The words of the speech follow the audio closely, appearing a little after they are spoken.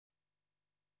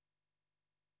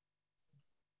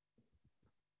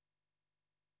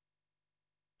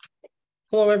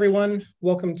Hello, everyone.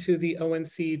 Welcome to the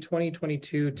ONC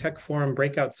 2022 Tech Forum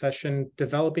breakout session,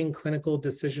 Developing Clinical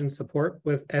Decision Support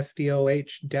with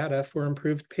SDOH Data for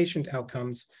Improved Patient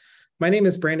Outcomes. My name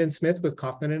is Brandon Smith with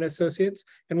Kaufman & Associates,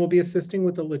 and will be assisting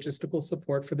with the logistical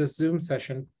support for this Zoom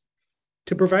session.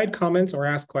 To provide comments or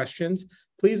ask questions,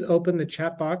 please open the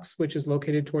chat box, which is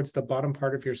located towards the bottom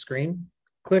part of your screen.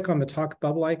 Click on the talk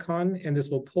bubble icon, and this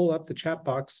will pull up the chat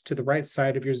box to the right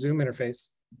side of your Zoom interface.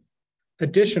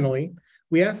 Additionally,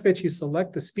 we ask that you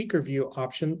select the speaker view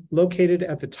option located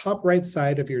at the top right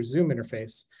side of your Zoom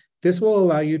interface. This will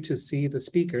allow you to see the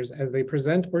speakers as they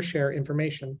present or share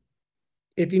information.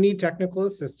 If you need technical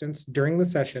assistance during the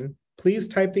session, please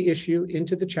type the issue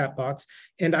into the chat box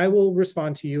and I will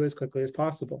respond to you as quickly as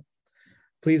possible.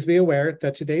 Please be aware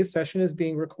that today's session is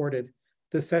being recorded.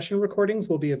 The session recordings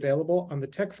will be available on the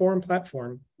Tech Forum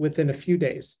platform within a few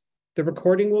days. The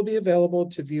recording will be available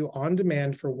to view on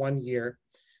demand for 1 year.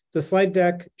 The slide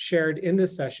deck shared in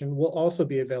this session will also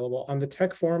be available on the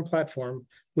Tech Forum platform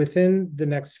within the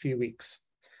next few weeks.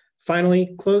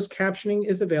 Finally, closed captioning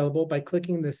is available by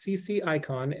clicking the CC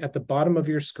icon at the bottom of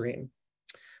your screen.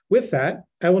 With that,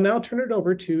 I will now turn it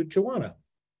over to JaWanna.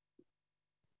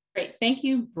 Great, thank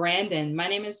you, Brandon. My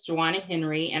name is JaWanna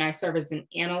Henry, and I serve as an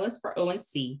analyst for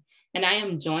ONC, and I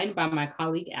am joined by my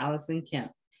colleague, Alison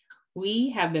Kemp. We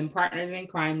have been partners in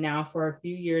crime now for a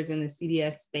few years in the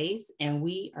CDS space, and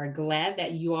we are glad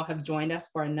that you all have joined us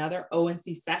for another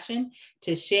ONC session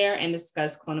to share and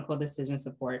discuss clinical decision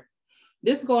support.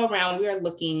 This go around, we are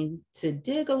looking to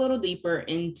dig a little deeper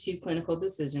into clinical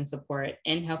decision support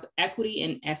and health equity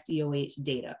and SDOH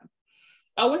data.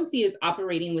 ONC is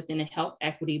operating within a health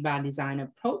equity by design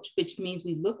approach, which means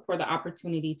we look for the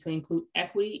opportunity to include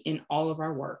equity in all of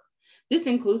our work. This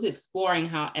includes exploring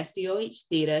how SDOH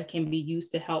data can be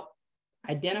used to help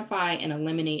identify and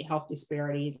eliminate health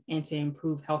disparities and to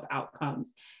improve health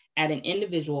outcomes at an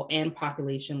individual and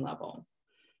population level.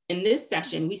 In this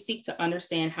session, we seek to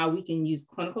understand how we can use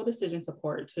clinical decision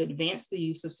support to advance the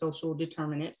use of social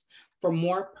determinants for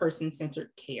more person-centered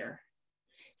care.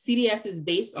 CDS is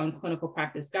based on clinical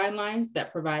practice guidelines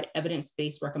that provide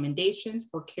evidence-based recommendations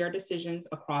for care decisions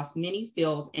across many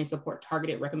fields and support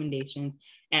targeted recommendations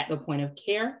at the point of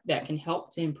care that can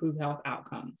help to improve health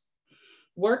outcomes.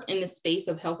 Work in the space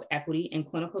of health equity and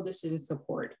clinical decision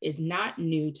support is not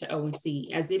new to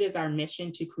ONC, as it is our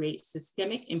mission to create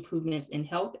systemic improvements in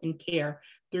health and care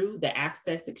through the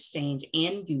access, exchange,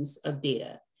 and use of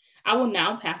data. I will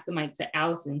now pass the mic to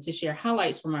Alison to share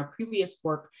highlights from our previous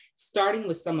work, starting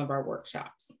with some of our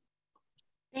workshops.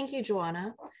 Thank you,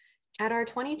 JaWanna. At our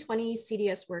 2020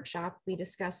 CDS workshop, we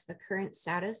discussed the current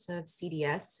status of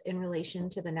CDS in relation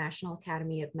to the National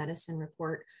Academy of Medicine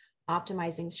report,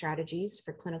 Optimizing Strategies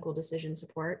for Clinical Decision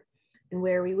Support, and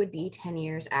where we would be 10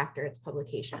 years after its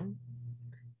publication.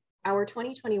 Our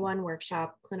 2021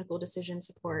 workshop, Clinical Decision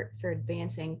Support for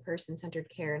Advancing Person-Centered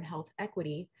Care and Health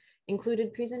Equity,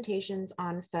 included presentations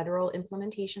on federal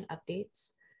implementation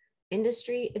updates,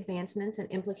 industry advancements and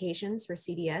implications for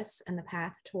CDS and the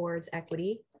path towards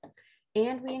equity,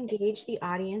 and we engaged the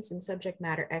audience and subject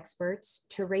matter experts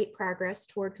to rate progress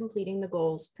toward completing the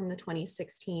goals from the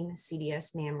 2016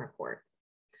 CDS NAM report.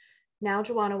 Now,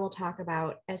 JaWanna will talk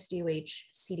about SDOH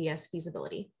CDS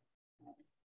feasibility.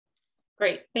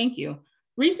 Great, thank you.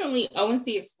 Recently, ONC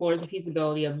explored the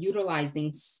feasibility of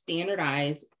utilizing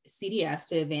standardized CDS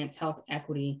to advance health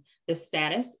equity, the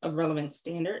status of relevant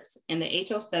standards, and the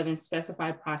HL7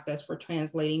 specified process for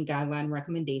translating guideline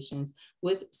recommendations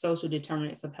with social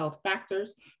determinants of health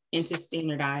factors into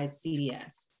standardized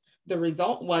CDS. The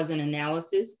result was an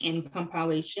analysis and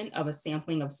compilation of a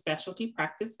sampling of specialty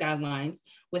practice guidelines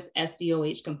with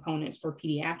SDOH components for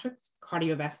pediatrics,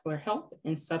 cardiovascular health,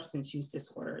 and substance use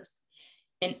disorders.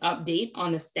 An update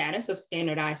on the status of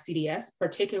standardized CDS,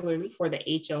 particularly for the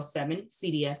HL7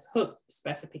 CDS hooks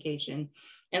specification.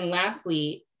 And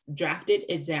lastly, drafted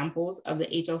examples of the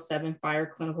HL7 FHIR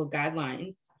clinical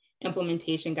guidelines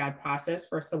implementation guide process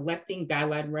for selecting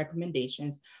guideline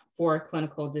recommendations for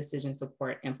clinical decision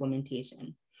support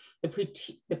implementation.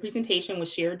 The presentation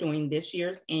was shared during this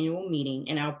year's annual meeting,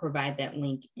 and I'll provide that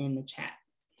link in the chat.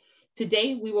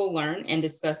 Today, we will learn and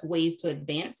discuss ways to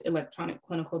advance electronic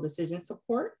clinical decision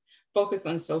support, focus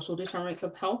on social determinants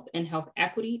of health and health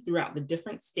equity throughout the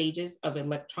different stages of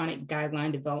electronic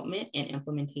guideline development and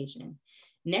implementation.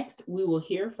 Next, we will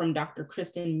hear from Dr.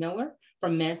 Kristen Miller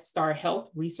from MedStar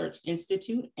Health Research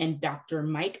Institute and Dr.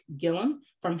 Mike Gillam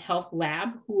from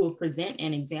HealthLab, who will present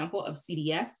an example of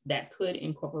CDS that could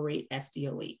incorporate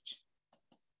SDOH.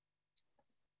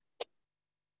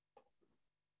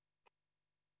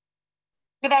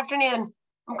 Good afternoon.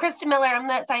 I'm Kristen Miller. I'm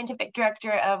the Scientific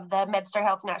Director of the MedStar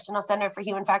Health National Center for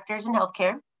Human Factors in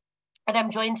Healthcare. And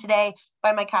I'm joined today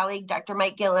by my colleague, Dr.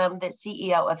 Mike Gillam, the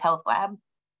CEO of HealthLab.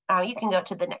 You can go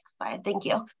to the next slide. Thank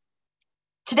you.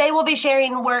 Today, we'll be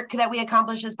sharing work that we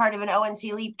accomplished as part of an ONC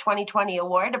LEAP 2020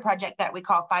 award, a project that we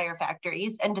call Fire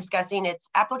Factories, and discussing its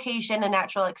application and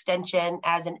natural extension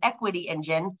as an equity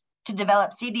engine to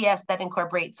develop CDS that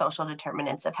incorporates social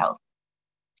determinants of health.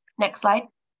 Next slide.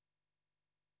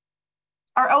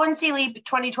 Our ONC LEAP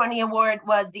 2020 award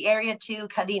was the Area 2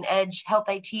 Cutting Edge Health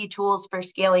IT Tools for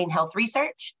Scaling Health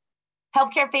Research.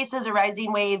 Healthcare faces a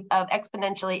rising wave of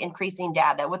exponentially increasing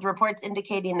data, with reports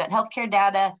indicating that healthcare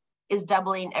data is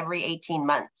doubling every 18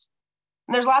 months.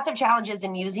 And there's lots of challenges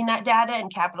in using that data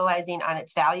and capitalizing on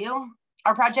its value.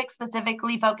 Our project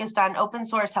specifically focused on open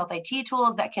source health IT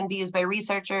tools that can be used by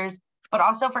researchers, but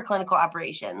also for clinical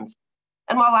operations.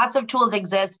 And while lots of tools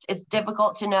exist, it's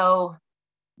difficult to know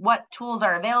what tools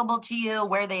are available to you,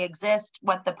 where they exist,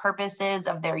 what the purpose is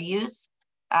of their use.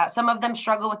 Some of them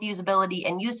struggle with usability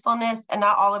and usefulness, and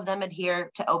not all of them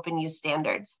adhere to open use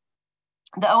standards.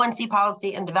 The ONC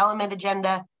Policy and Development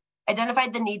Agenda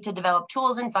identified the need to develop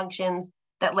tools and functions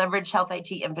that leverage health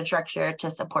IT infrastructure to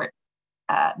support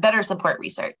better support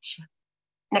research.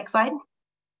 Next slide.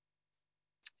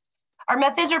 Our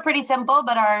methods are pretty simple,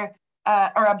 but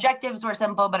our objectives were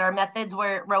simple, but our methods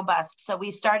were robust. So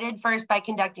we started first by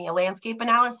conducting a landscape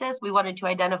analysis. We wanted to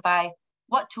identify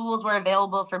what tools were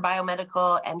available for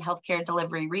biomedical and healthcare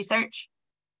delivery research.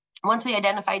 Once we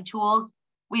identified tools,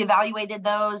 we evaluated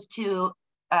those to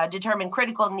determine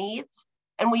critical needs,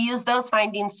 and we used those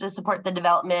findings to support the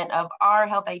development of our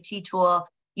health IT tool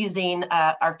using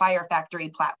our Fire Factory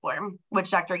platform,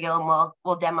 which Dr. Gillam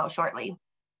will demo shortly.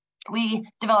 We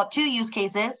developed 2 use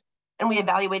cases, and we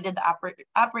evaluated the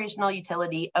operational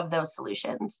utility of those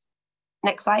solutions.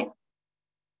 Next slide.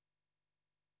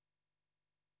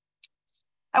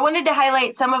 I wanted to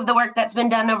highlight some of the work that's been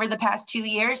done over the past 2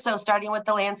 years. So starting with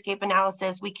the landscape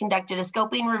analysis, we conducted a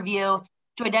scoping review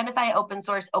to identify open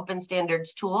source, open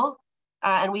standards tool.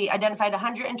 And we identified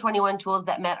 121 tools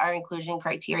that met our inclusion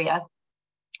criteria.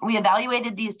 We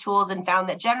evaluated these tools and found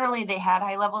that generally they had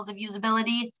high levels of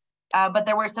usability, but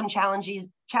there were some challenges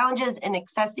in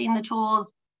accessing the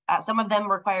tools. Some of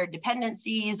them required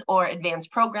dependencies or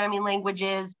advanced programming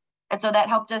languages. And so that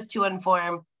helped us to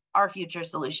inform our future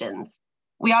solutions.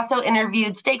 We also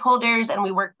interviewed stakeholders, and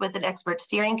we worked with an expert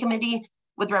steering committee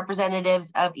with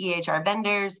representatives of EHR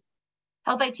vendors,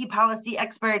 health IT policy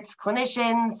experts,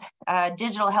 clinicians,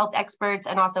 digital health experts,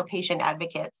 and also patient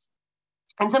advocates.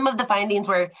 And some of the findings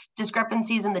were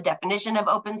discrepancies in the definition of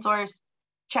open source,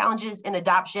 challenges in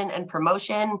adoption and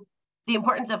promotion, the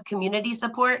importance of community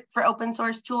support for open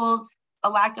source tools, a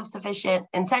lack of sufficient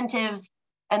incentives,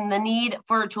 and the need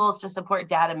for tools to support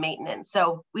data maintenance.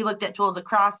 So we looked at tools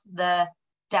across the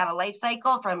data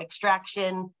lifecycle, from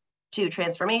extraction to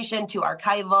transformation to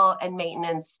archival, and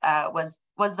maintenance was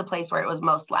the place where it was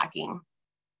most lacking.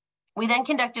 We then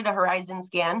conducted a horizon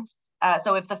scan.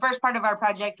 So if the first part of our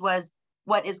project was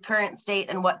what is current state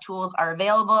and what tools are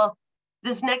available,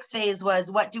 this next phase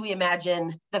was, what do we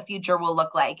imagine the future will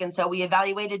look like? And so we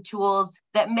evaluated tools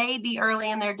that may be early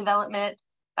in their development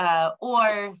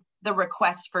or the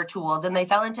request for tools. And they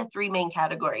fell into 3 main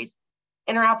categories: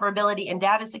 interoperability and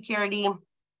data security,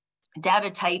 data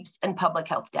types, and public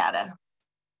health data.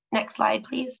 Next slide,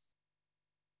 please.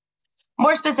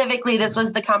 More specifically, this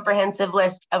was the comprehensive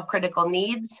list of critical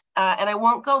needs. And I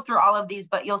won't go through all of these,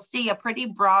 but you'll see a pretty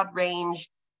broad range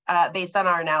based on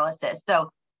our analysis.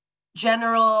 So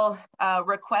general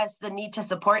requests, the need to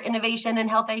support innovation in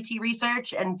health IT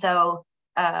research. And so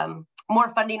more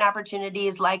funding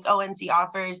opportunities like ONC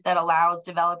offers that allows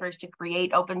developers to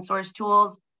create open source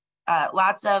tools.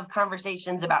 Lots of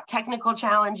conversations about technical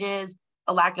challenges,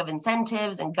 a lack of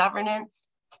incentives and governance.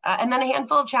 And then a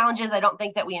handful of challenges I don't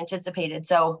think that we anticipated.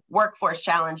 So workforce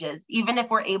challenges. Even if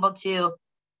we're able to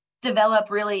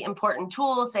develop really important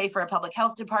tools, say for a public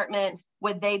health department,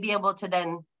 would they be able to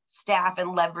then staff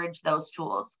and leverage those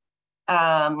tools?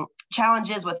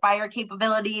 Challenges with fire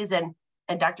capabilities, and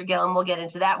Dr. Gillam will get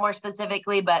into that more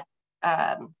specifically, but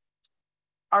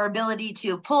our ability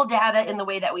to pull data in the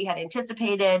way that we had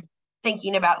anticipated,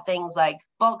 thinking about things like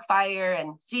bulk fire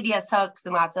and CDS hooks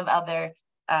and lots of other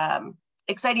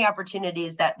exciting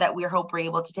opportunities that we hope we're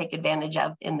able to take advantage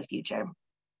of in the future.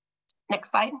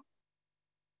 Next slide.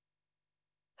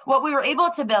 What we were able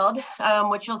to build,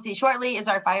 which you'll see shortly, is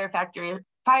our Fire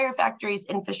Factories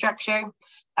infrastructure.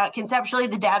 Conceptually,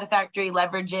 the data factory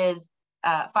leverages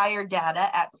fire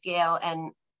data at scale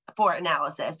and for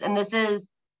analysis. And this is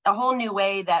a whole new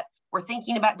way that we're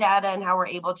thinking about data and how we're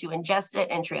able to ingest it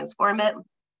and transform it.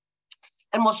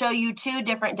 And we'll show you two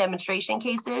different demonstration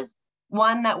cases.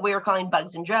 One that we're calling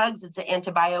Bugs and Drugs. It's an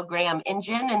antibiogram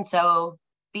engine. And so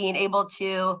being able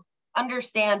to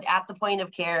understand at the point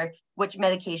of care which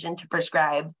medication to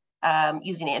prescribe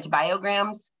using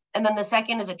antibiograms. And then the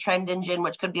second is a trend engine,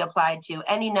 which could be applied to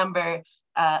any number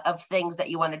of things that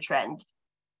you want to trend.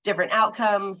 Different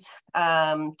outcomes,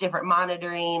 different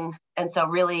monitoring. And so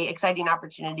really exciting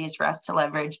opportunities for us to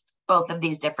leverage both of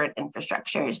these different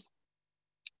infrastructures.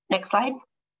 Next slide.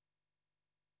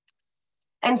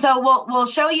 And so we'll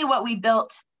show you what we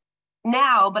built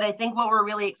now, but I think what we're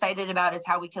really excited about is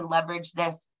how we can leverage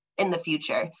this in the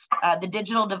future. The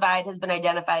digital divide has been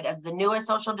identified as the newest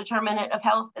social determinant of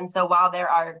health. And so while there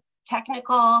are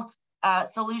technical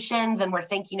solutions and we're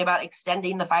thinking about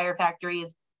extending the fire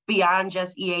factories beyond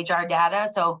just EHR data.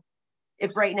 So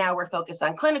if right now we're focused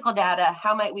on clinical data,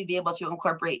 how might we be able to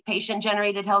incorporate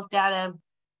patient-generated health data,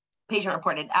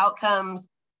 patient-reported outcomes,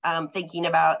 thinking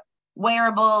about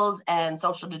wearables and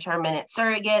social determinant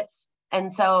surrogates.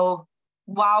 And so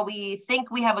while we think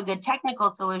we have a good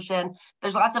technical solution,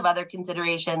 there's lots of other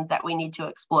considerations that we need to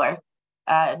explore.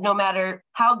 No matter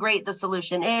how great the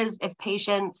solution is, if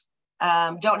patients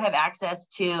don't have access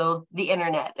to the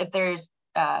internet, if there's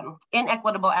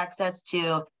inequitable access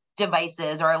to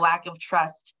devices or a lack of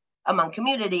trust among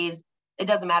communities, it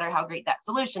doesn't matter how great that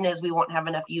solution is, we won't have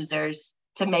enough users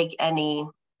to make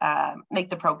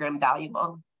the program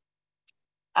valuable.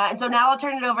 And so now I'll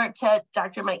turn it over to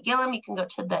Dr. Mike Gillam. You can go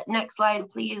to the next slide,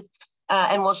 please.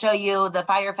 And we'll show you the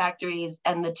fire factories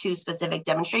and the two specific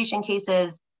demonstration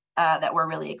cases that we're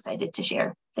really excited to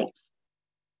share. Thanks.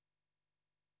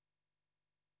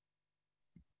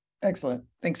 Excellent.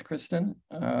 Thanks, Kristen.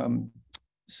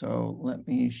 So let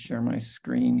me share my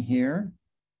screen here.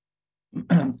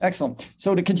 Excellent.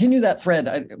 So to continue that thread,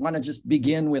 I want to just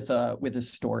begin with a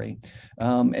story.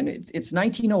 And it's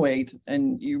 1908,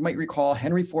 and you might recall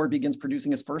Henry Ford begins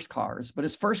producing his first cars, but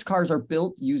his first cars are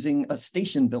built using a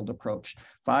station build approach.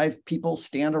 5 people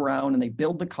stand around and they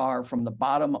build the car from the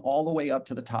bottom all the way up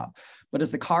to the top. But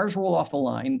as the cars roll off the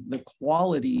line, the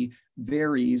quality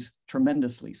varies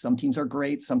tremendously. Some teams are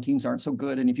great, some teams aren't so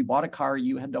good. And if you bought a car,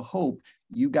 you had to hope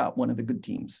you got one of the good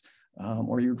teams.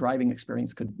 Or your driving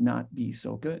experience could not be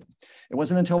so good. It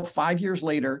wasn't until 5 years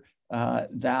later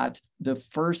that the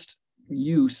first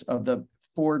use of the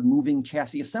Ford moving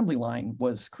chassis assembly line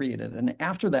was created. And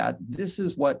after that, this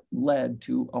is what led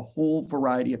to a whole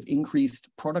variety of increased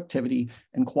productivity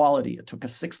and quality. It took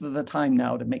 1/6 of the time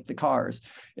now to make the cars.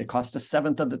 It cost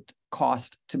 1/7 of the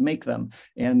cost to make them.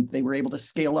 And they were able to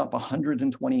scale up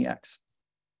 120x.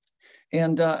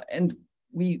 And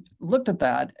we looked at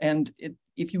that, and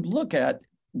if you look at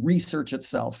research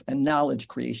itself and knowledge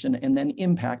creation and then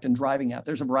impact and driving that,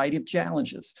 there's a variety of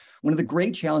challenges. One of the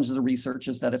great challenges of research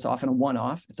is that it's often a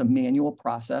one-off. It's a manual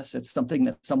process. It's something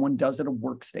that someone does at a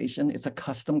workstation. It's a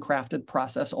custom crafted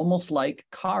process, almost like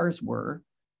cars were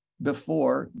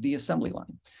before the assembly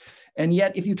line. And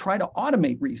yet, if you try to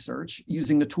automate research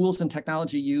using the tools and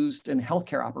technology used in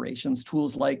healthcare operations,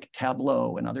 tools like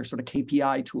Tableau and other sort of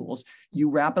KPI tools, you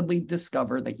rapidly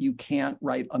discover that you can't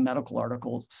write a medical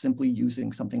article simply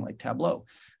using something like Tableau.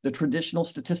 The traditional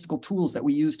statistical tools that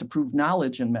we use to prove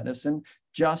knowledge in medicine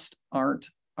just aren't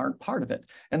part of it.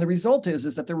 And the result is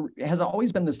that there has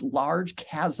always been this large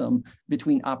chasm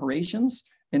between operations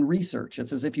and research.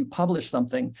 It's as if you publish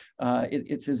something,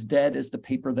 it's as dead as the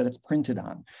paper that it's printed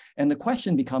on. And the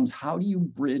question becomes, how do you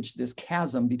bridge this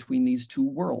chasm between these two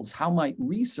worlds? How might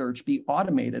research be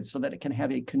automated so that it can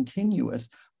have a continuous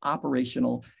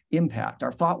operational impact?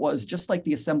 Our thought was, just like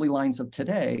the assembly lines of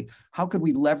today, how could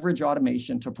we leverage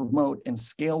automation to promote and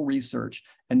scale research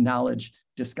and knowledge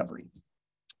discovery?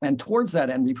 And towards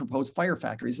that end, we proposed Fire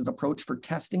Factories as an approach for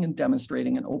testing and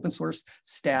demonstrating an open source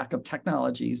stack of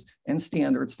technologies and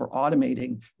standards for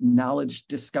automating knowledge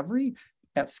discovery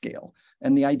at scale.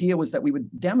 And the idea was that we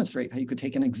would demonstrate how you could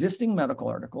take an existing medical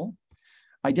article,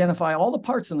 identify all the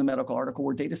parts in the medical article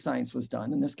where data science was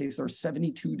done. In this case, there are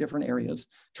 72 different areas,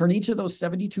 turn each of those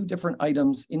 72 different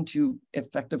items into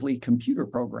effectively computer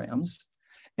programs,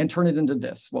 and turn it into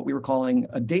this, what we were calling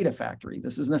a data factory.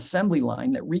 This is an assembly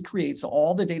line that recreates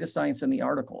all the data science in the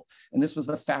article. And this was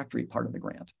the factory part of the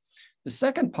grant. The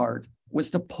second part was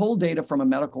to pull data from a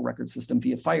medical record system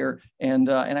via FHIR. And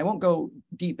I won't go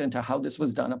deep into how this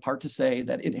was done, apart to say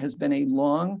that it has been a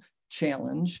long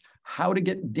challenge how to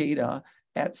get data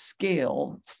at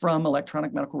scale from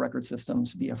electronic medical record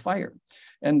systems via FHIR.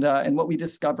 And what we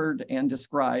discovered and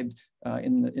described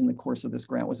in the course of this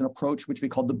grant was an approach which we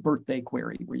called the birthday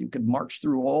query, where you could march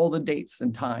through all the dates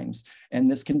and times. And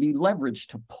this can be leveraged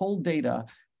to pull data,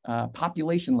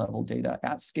 population level data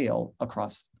at scale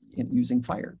across using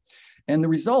FHIR. And the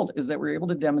result is that we're able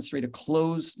to demonstrate a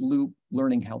closed loop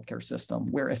learning healthcare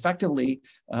system where effectively,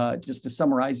 just to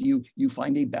summarize, you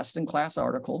find a best-in-class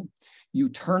article, you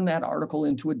turn that article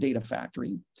into a data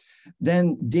factory,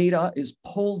 then data is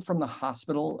pulled from the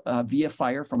hospital via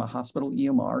FHIR from a hospital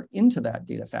EMR into that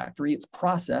data factory. It's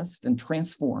processed and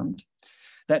transformed.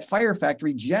 That FHIR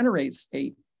factory generates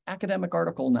an academic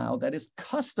article now that is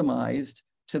customized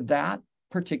to that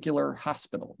particular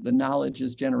hospital. The knowledge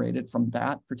is generated from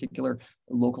that particular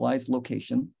localized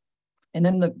location. And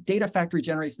then the data factory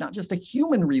generates not just a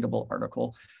human readable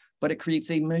article, but it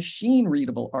creates a machine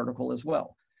readable article as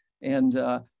well. And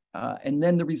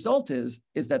then the result is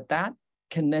that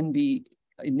can then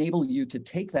enable you to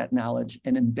take that knowledge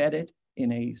and embed it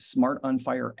in a smart on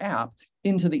FHIR app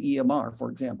into the EMR, for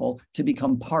example, to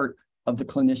become part of the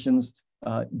clinician's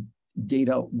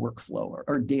data workflow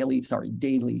or daily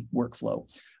workflow.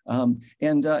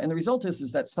 And the result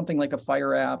is that something like a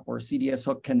FHIR app or CDS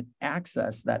hook can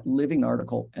access that living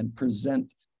article and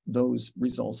present those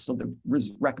results. So the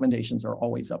recommendations are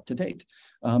always up to date.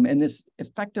 And this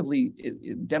effectively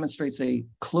it demonstrates a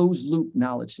closed loop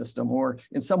knowledge system, or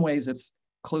in some ways it's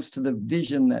close to the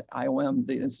vision that IOM,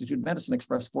 the Institute of Medicine,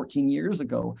 expressed 14 years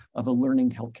ago of a learning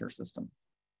healthcare system.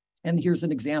 And here's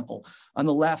an example. On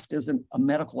the left is a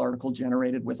medical article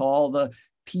generated with all the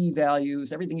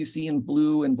p-values, everything you see in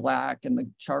blue and black, and the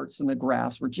charts and the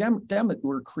graphs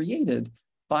were created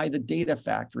by the data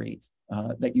factory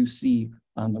that you see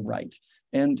on the right.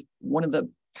 And one of the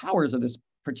powers of this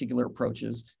particular approach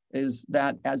is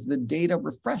that as the data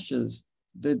refreshes,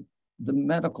 the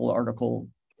medical article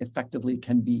effectively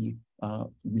can be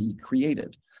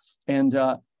recreated.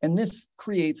 And this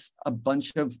creates a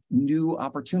bunch of new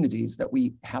opportunities that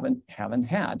we haven't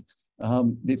had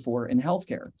before in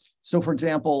healthcare. So for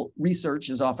example, research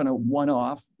is often a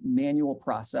one-off manual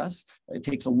process. It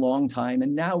takes a long time,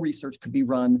 and now research could be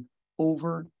run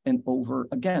over and over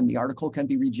again. The article can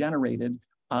be regenerated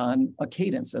on a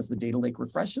cadence. As the data lake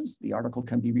refreshes, the article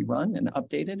can be rerun and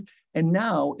updated. And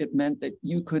now it meant that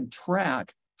you could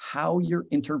track how your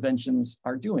interventions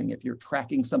are doing. If you're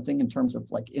tracking something in terms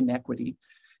of like inequity,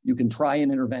 you can try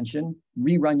an intervention,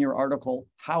 rerun your article.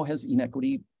 How has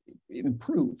inequity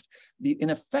improved? In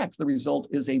effect, the result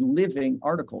is a living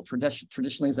article.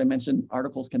 Traditionally, as I mentioned,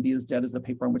 articles can be as dead as the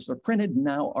paper on which they're printed.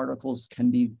 Now articles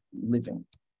can be living,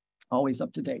 always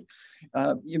up to date.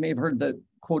 You may have heard the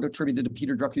quote attributed to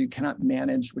Peter Drucker, you cannot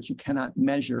manage what you cannot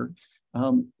measure.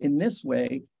 In this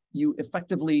way, you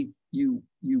effectively, you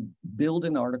build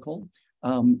an article,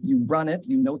 you run it,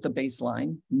 you note the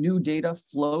baseline, new data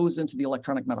flows into the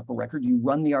electronic medical record, you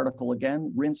run the article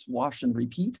again, rinse, wash, and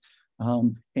repeat.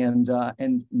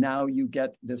 And now you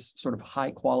get this sort of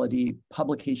high quality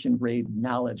publication grade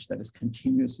knowledge that is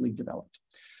continuously developed.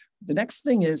 The next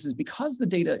thing is because the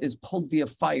data is pulled via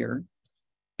FHIR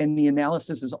and the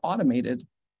analysis is automated,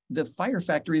 the FHIR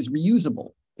factory is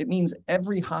reusable. It means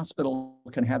every hospital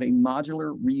can have a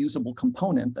modular reusable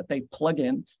component that they plug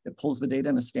in. It pulls the data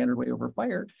in a standard way over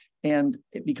FHIR, and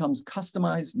it becomes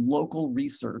customized local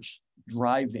research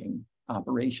driving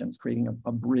operations, creating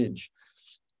a bridge.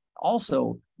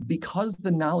 Also, because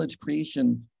the knowledge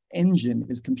creation engine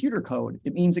is computer code,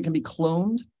 it means it can be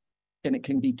cloned and it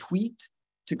can be tweaked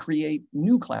to create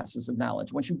new classes of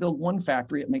knowledge. Once you build one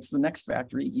factory, it makes the next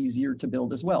factory easier to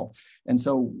build as well. And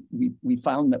so we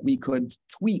found that we could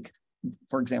tweak,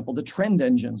 for example, the trend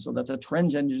engine so that the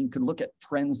trend engine could look at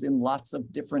trends in lots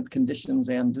of different conditions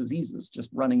and diseases, just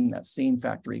running that same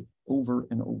factory over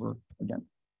and over again.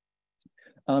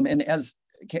 And as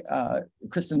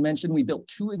Kristen mentioned, we built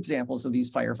two examples of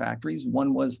these FHIR factories.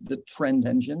 One was the trend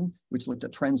engine, which looked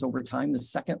at trends over time. The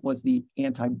second was the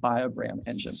antibiogram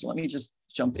engine. So let me just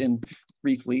jump in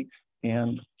briefly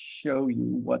and show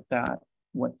you what that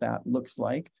looks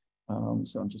like.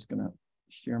 So I'm just going to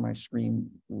share my screen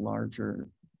larger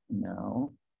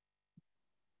now.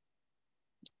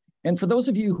 And for those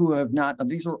of you who have not,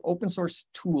 these are open source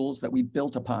tools that we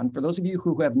built upon. For those of you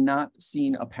who have not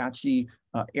seen Apache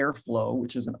Airflow,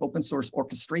 which is an open source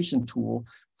orchestration tool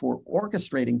for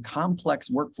orchestrating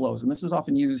complex workflows, and this is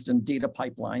often used in data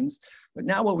pipelines. But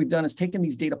now what we've done is taken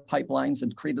these data pipelines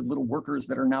and created little workers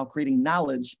that are now creating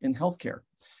knowledge in healthcare.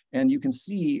 And you can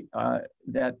see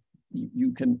that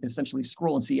you can essentially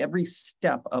scroll and see every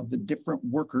step of the different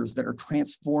workers that are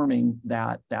transforming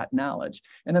that knowledge.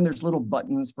 And then there's little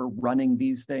buttons for running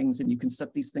these things, and you can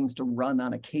set these things to run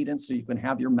on a cadence, so you can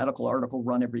have your medical article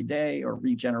run every day or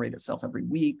regenerate itself every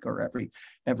week or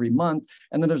every month.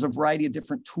 And then there's a variety of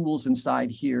different tools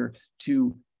inside here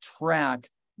to track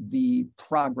the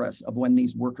progress of when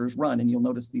these workers run. And you'll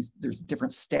notice there's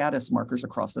different status markers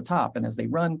across the top. And as they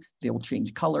run, they will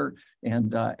change color.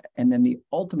 And then the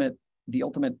ultimate,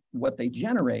 what they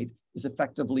generate is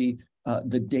effectively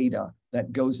the data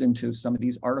that goes into some of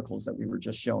these articles that we were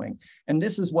just showing. And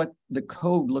this is what the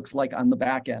code looks like on the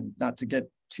back end, not to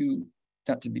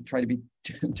try to be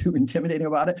too intimidating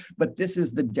about it, but this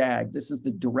is the DAG. This is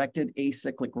the directed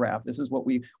acyclic graph. This is what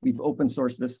we've open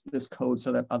sourced this code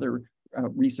so that other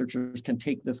researchers can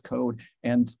take this code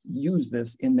and use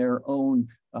this in their own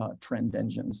trend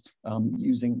engines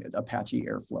using Apache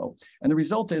Airflow. And the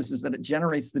result is that it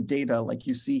generates the data like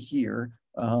you see here.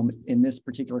 In this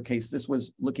particular case, this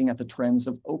was looking at the trends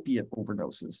of opiate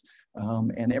overdoses.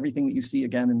 And everything that you see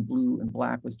again in blue and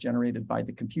black was generated by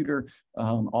the computer.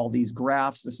 All these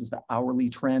graphs, this is the hourly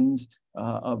trend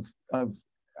of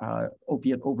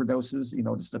opiate overdoses. You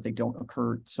notice that they don't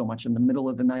occur so much in the middle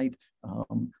of the night,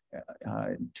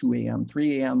 2 a.m.,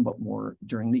 3 a.m., but more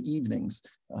during the evenings.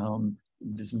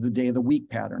 This is the day of the week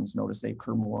patterns. Notice they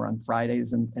occur more on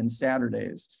Fridays and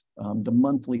Saturdays. The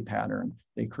monthly pattern,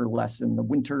 they occur less in the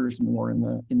winters, more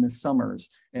in the summers,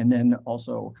 and then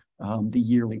also the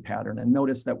yearly pattern. And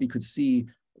notice that we could see,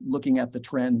 looking at the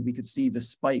trend, we could see the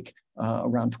spike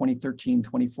around 2013,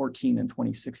 2014, and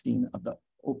 2016 of the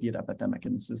opiate epidemic.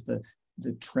 And this is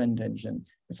the trend engine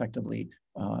effectively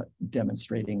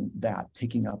demonstrating that,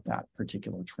 picking up that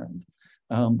particular trend.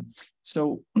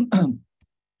 So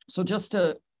just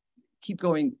to keep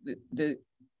going, the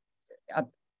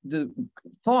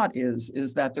thought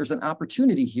is that there's an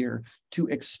opportunity here to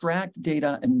extract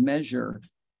data and measure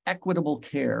equitable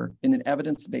care in an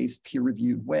evidence-based,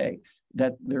 peer-reviewed way.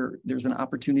 That there's an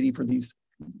opportunity for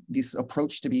this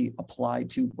approach to be applied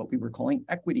to what we were calling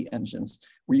equity engines,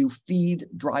 where you feed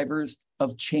drivers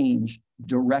of change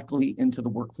directly into the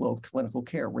workflow of clinical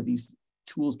care, where these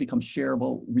tools become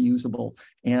shareable, reusable,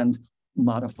 and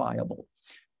modifiable.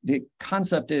 The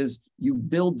concept is you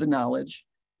build the knowledge,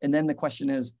 and then the question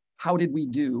is, how did we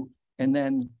do? And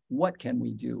then what can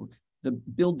we do? The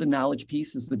build the knowledge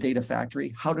piece is the data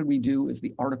factory. How did we do is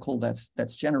the article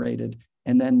that's generated.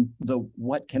 And then the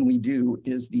what can we do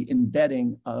is the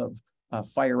embedding of a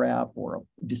FAAP or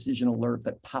a decision alert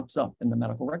that pops up in the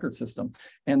medical record system.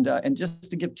 And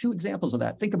just to give two examples of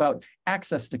that, think about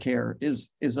access to care is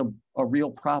a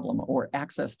real problem, or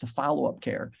access to follow-up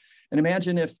care. And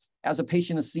imagine if, as a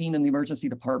patient is seen in the emergency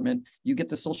department, you get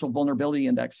the social vulnerability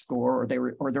index score,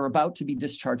 or they're about to be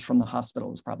discharged from the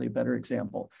hospital is probably a better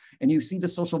example. And you see the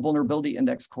social vulnerability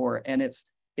index score, and it's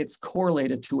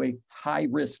correlated to a high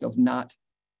risk of not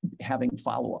having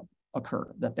follow-up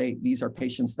occur. That these are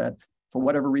patients that, for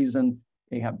whatever reason,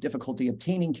 they have difficulty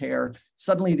obtaining care.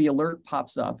 Suddenly the alert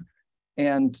pops up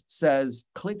and says,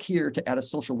 click here to add a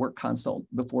social work consult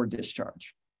before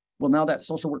discharge. Well, now that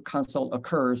social work consult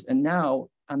occurs, and now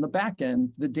on the back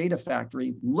end, the data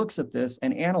factory looks at this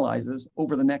and analyzes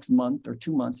over the next month or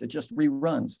 2 months. It just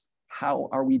reruns. How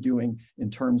are we doing in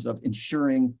terms of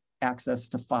ensuring access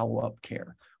to follow-up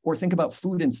care? Or think about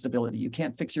food instability. You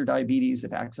can't fix your diabetes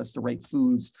if access to right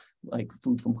foods, like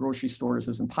food from grocery stores,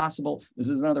 isn't possible. This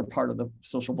is another part of the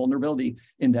social vulnerability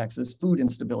index, is food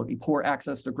instability. Poor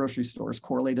access to grocery stores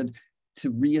correlated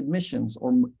to readmissions.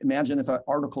 Or imagine if an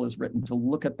article is written to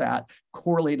look at that,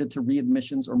 correlated to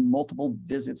readmissions or multiple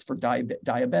visits for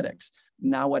diabetics.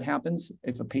 Now what happens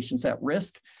if a patient's at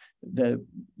risk? The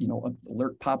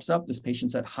alert pops up, this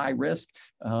patient's at high risk,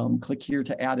 click here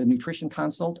to add a nutrition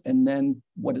consult, and then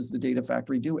what does the data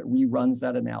factory do? It reruns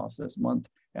that analysis month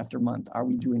after month. Are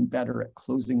we doing better at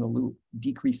closing the loop,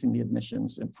 decreasing the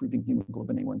admissions, improving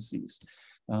hemoglobin A1Cs?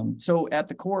 So at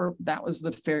the core, that was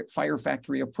the Fire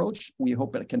Factory approach. We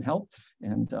hope that it can help,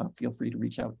 and feel free to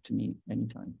reach out to me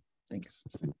anytime. Thanks.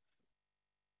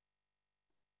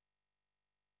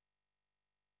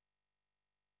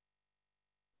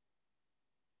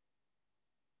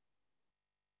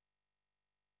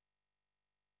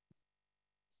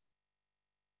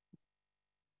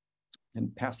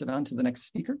 And pass it on to the next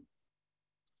speaker.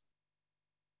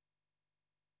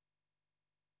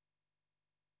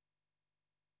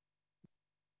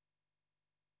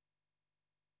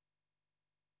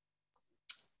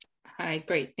 Hi,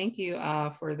 great. Thank you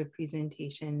for the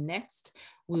presentation. Next,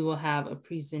 we will have a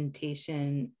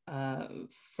presentation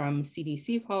from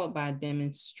CDC, followed by a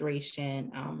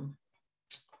demonstration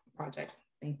project.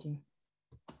 Thank you.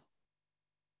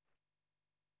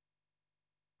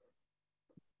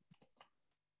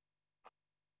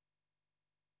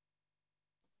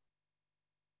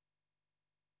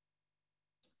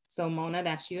 So Mona,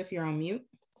 that's you if you're on mute.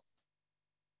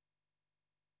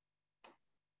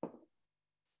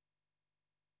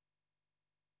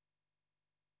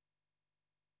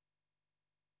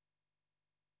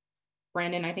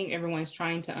 Brandon, I think everyone's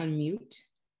trying to unmute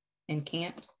and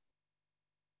can't.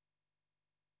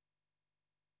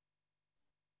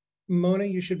 Mona,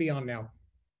 you should be on now.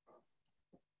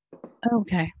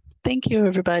 Okay, thank you,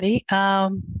 everybody.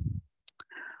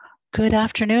 Good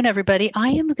afternoon, everybody. I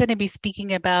am going to be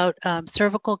speaking about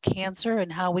cervical cancer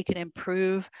and how we can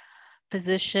improve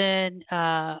physician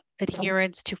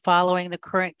adherence to following the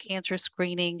current cancer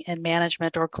screening and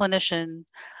management, or clinician,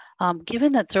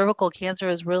 given that cervical cancer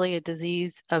is really a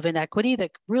disease of inequity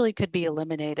that really could be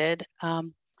eliminated.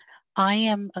 I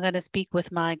am going to speak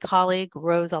with my colleague,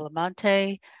 Rose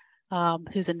Almonte,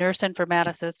 who's a nurse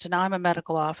informaticist, and I'm a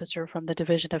medical officer from the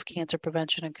Division of Cancer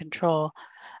Prevention and Control.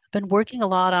 I've been working a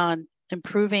lot on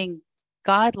improving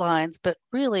guidelines, but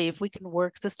really if we can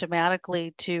work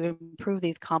systematically to improve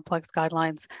these complex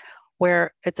guidelines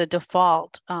where it's a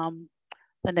default,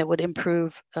 then it would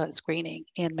improve screening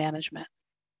and management.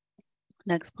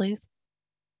 Next, please.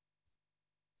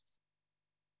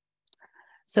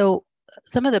 So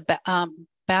some of the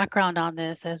background on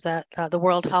this is that the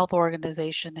World Health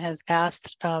Organization has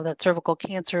asked that cervical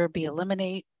cancer be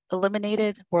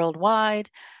eliminated worldwide.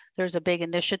 There's a big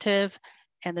initiative,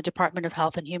 and the Department of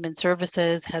Health and Human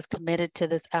Services has committed to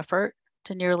this effort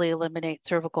to nearly eliminate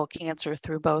cervical cancer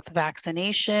through both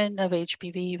vaccination of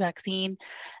HPV vaccine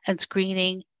and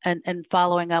screening and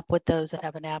following up with those that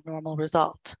have an abnormal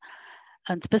result.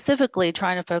 And specifically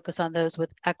trying to focus on those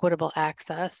with equitable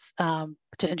access to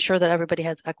ensure that everybody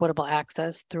has equitable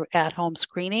access through at-home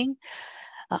screening,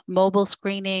 mobile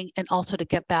screening, and also to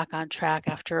get back on track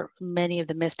after many of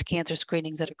the missed cancer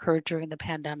screenings that occurred during the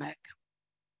pandemic.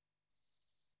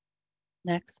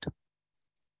 Next.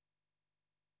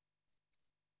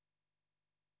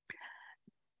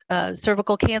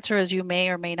 Cervical cancer, as you may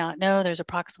or may not know, there's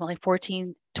approximately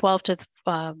 12 to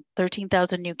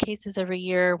 13,000 new cases every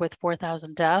year with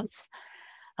 4,000 deaths.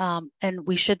 And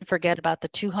we shouldn't forget about the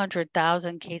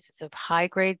 200,000 cases of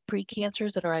high-grade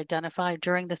precancers that are identified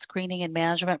during the screening and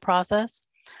management process.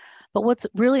 But what's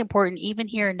really important, even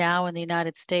here now in the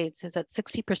United States, is that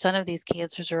 60% of these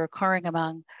cancers are occurring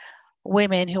among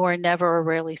women who are never or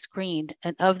rarely screened.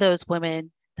 And of those women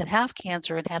that have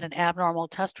cancer and had an abnormal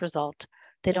test result,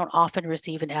 they don't often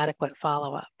receive an adequate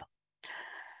follow-up.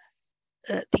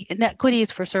 The inequities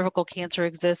for cervical cancer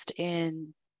exist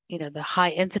in, the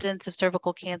high incidence of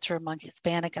cervical cancer among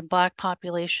Hispanic and Black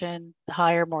population, the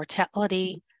higher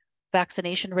mortality,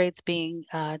 vaccination rates being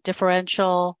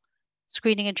differential,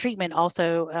 screening and treatment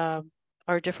also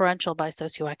are differential by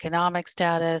socioeconomic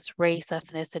status, race,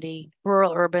 ethnicity,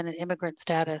 rural, urban, and immigrant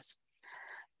status.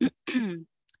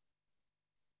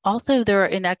 Also, there are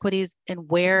inequities in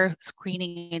where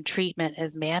screening and treatment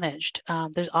is managed.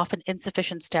 There's often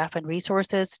insufficient staff and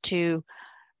resources to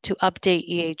update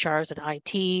EHRs and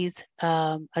ITs.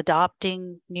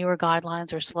 Adopting newer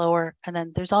guidelines are slower. And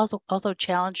then there's also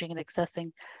challenging in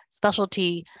accessing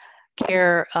specialty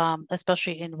care,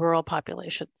 especially in rural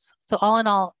populations. So all in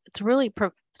all, it's really,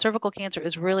 cervical cancer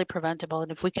is really preventable.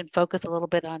 And if we can focus a little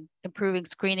bit on improving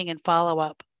screening and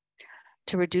follow-up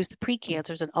to reduce the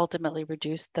precancers and ultimately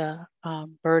reduce the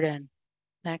burden.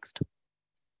 Next.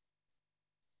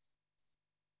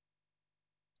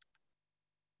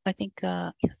 I think,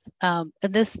 yes. And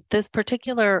this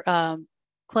particular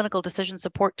clinical decision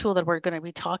support tool that we're going to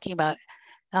be talking about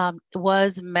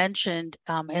was mentioned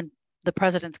in the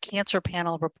President's Cancer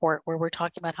Panel report, where we're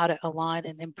talking about how to align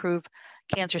and improve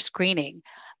cancer screening.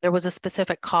 There was a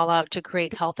specific call out to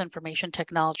create health information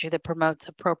technology that promotes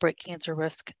appropriate cancer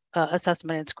risk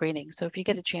assessment and screening. So if you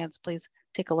get a chance, please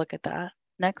take a look at that.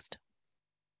 Next.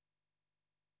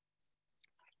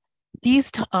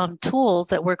 These tools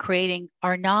that we're creating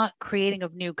are not creating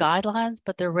of new guidelines,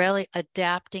 but they're really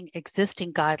adapting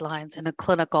existing guidelines in a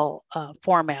clinical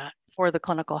format for the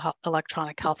clinical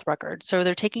electronic health record. So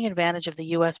they're taking advantage of the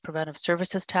U.S. Preventive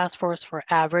Services Task Force for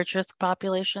average risk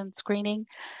population screening,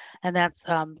 and that's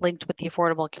linked with the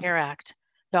Affordable Care Act.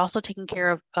 They're also taking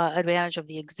advantage of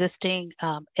the existing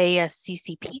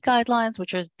ASCCP guidelines,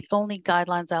 which is the only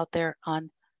guidelines out there on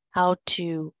how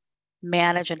to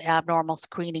manage an abnormal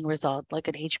screening result like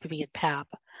an HPV and PAP.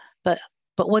 But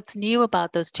what's new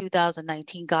about those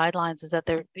 2019 guidelines is that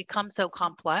they've become so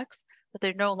complex that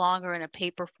they're no longer in a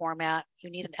paper format. You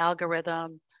need an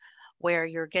algorithm where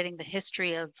you're getting the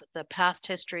history of the past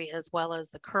history as well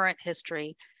as the current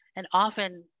history. And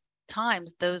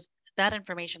oftentimes that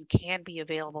information can be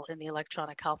available in the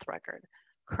electronic health record.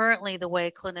 Currently, the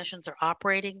way clinicians are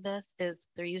operating this is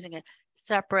they're using a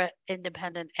separate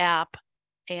independent app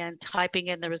and typing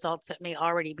in the results that may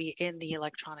already be in the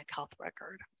electronic health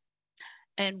record.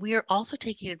 And we are also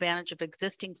taking advantage of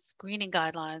existing screening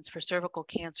guidelines for cervical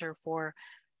cancer for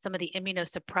some of the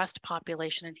immunosuppressed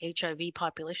population and HIV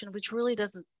population, which really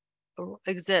doesn't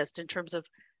exist in terms of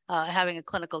having a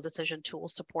clinical decision tool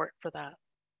support for that.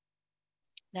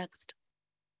 Next.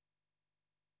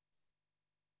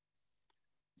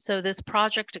 So this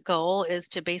project goal is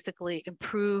to basically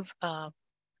improve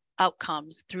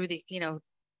outcomes through the,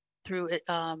 through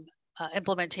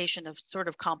implementation of sort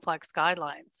of complex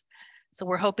guidelines. So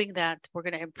we're hoping that we're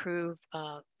going to improve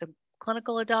the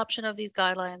clinical adoption of these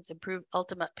guidelines, improve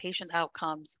ultimate patient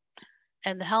outcomes.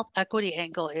 And the health equity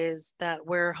angle is that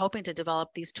we're hoping to develop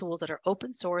these tools that are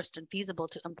open sourced and feasible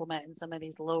to implement in some of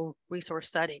these low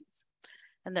resource settings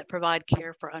and that provide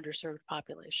care for underserved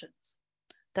populations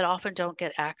that often don't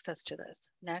get access to this.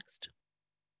 Next.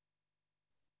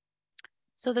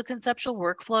 So the conceptual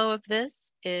workflow of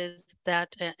this is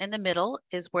that in the middle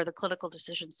is where the clinical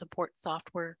decision support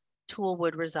software tool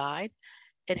would reside.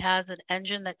 It has an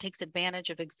engine that takes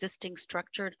advantage of existing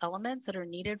structured elements that are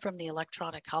needed from the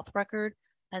electronic health record.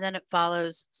 And then it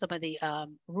follows some of the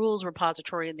rules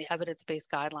repository and the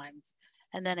evidence-based guidelines.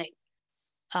 And then it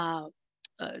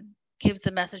gives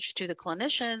the message to the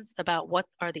clinicians about what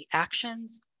are the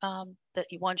actions that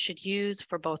one should use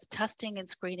for both testing and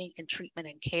screening and treatment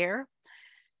and care.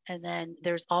 And then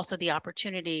there's also the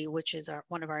opportunity, which is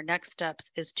one of our next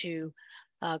steps, is to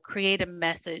create a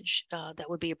message that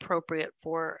would be appropriate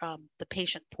for the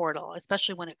patient portal,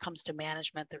 especially when it comes to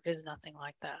management. There is nothing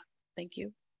like that. Thank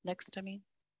you. Next,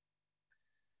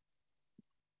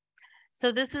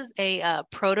 So this is a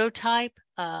prototype,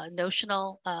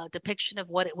 notional depiction of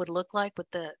what it would look like with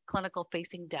the clinical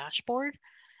facing dashboard.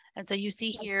 And so you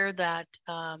see here that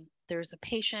there's a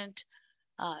patient.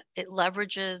 It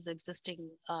leverages existing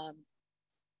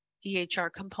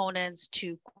EHR components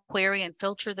to query and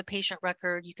filter the patient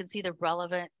record. You can see the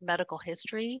relevant medical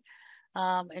history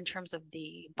in terms of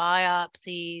the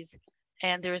biopsies,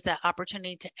 and there's that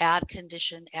opportunity to add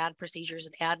condition, add procedures,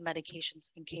 and add medications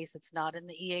in case it's not in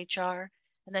the EHR.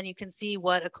 And then you can see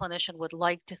what a clinician would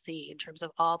like to see in terms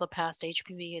of all the past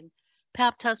HPV and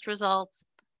PAP test results.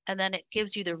 And then it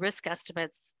gives you the risk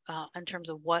estimates in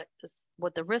terms of what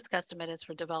the risk estimate is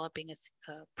for developing a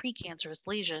precancerous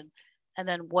lesion, and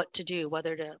then what to do,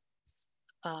 whether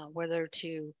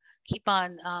to keep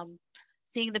on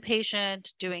seeing the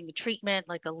patient, doing a treatment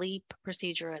like a LEAP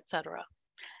procedure, et cetera.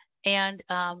 And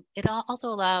it also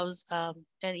allows and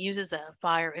it uses the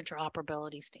FHIR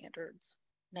interoperability standards.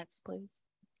 Next, please.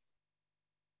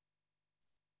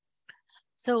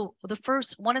 So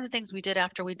one of the things we did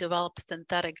after we developed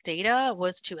synthetic data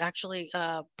was to actually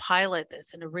pilot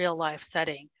this in a real life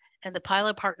setting. And the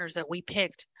pilot partners that we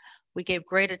picked, we gave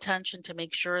great attention to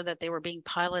make sure that they were being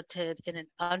piloted in an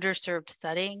underserved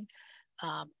setting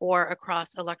or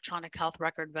across electronic health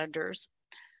record vendors.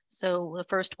 So the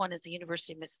first one is the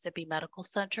University of Mississippi Medical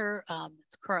Center.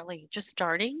 It's currently just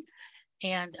starting.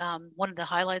 And one of the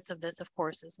highlights of this, of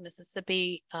course, is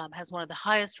Mississippi has one of the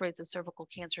highest rates of cervical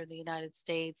cancer in the United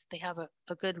States. They have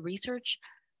a good research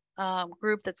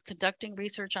group that's conducting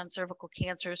research on cervical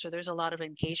cancer. So there's a lot of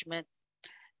engagement.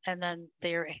 And then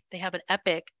they have an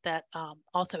EPIC that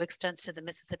also extends to the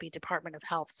Mississippi Department of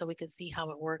Health. So we can see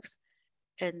how it works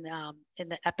in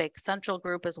the EPIC Central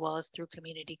Group as well as through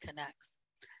Community Connects.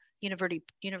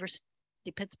 University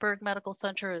Pittsburgh Medical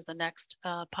Center is the next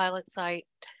pilot site.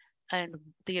 And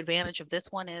the advantage of this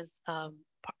one is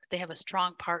they have a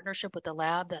strong partnership with the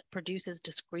lab that produces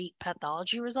discrete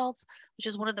pathology results, which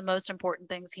is one of the most important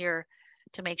things here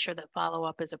to make sure that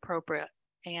follow-up is appropriate.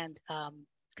 And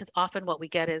because often what we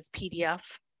get is PDF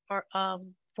or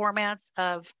formats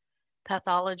of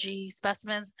pathology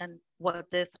specimens, and what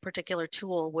this particular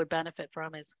tool would benefit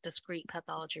from is discrete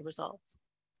pathology results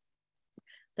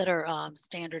that are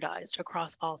standardized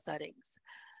across all settings.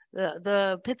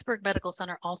 The Pittsburgh Medical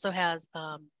Center also has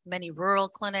many rural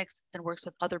clinics and works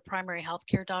with other primary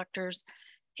healthcare doctors.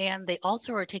 And they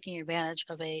also are taking advantage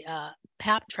of a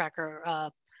PAP tracker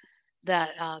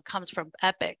that comes from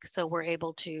EPIC. So we're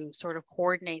able to sort of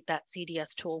coordinate that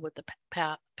CDS tool with the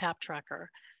PAP tracker.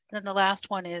 And then the last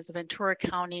one is Ventura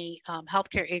County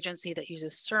Healthcare Agency that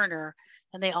uses Cerner,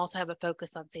 and they also have a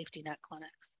focus on safety net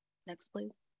clinics. Next,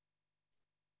 please.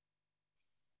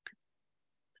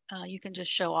 You can just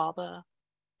show all the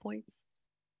points.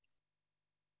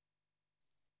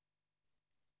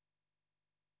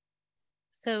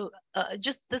 So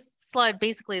just this slide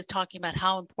basically is talking about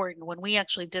how important, when we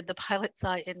actually did the pilot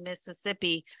site in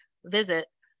Mississippi visit,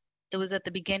 it was at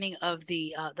the beginning of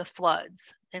the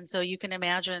floods. And so you can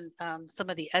imagine some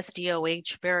of the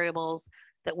SDOH variables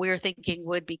that we're thinking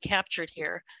would be captured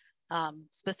here.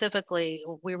 Specifically,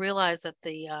 we realized that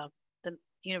the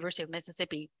University of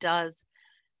Mississippi does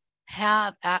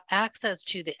have access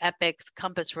to the EPICS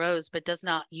Compass Rose, but does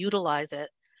not utilize it.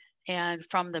 And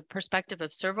from the perspective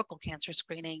of cervical cancer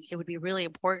screening, it would be really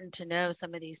important to know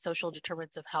some of these social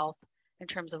determinants of health in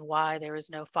terms of why there is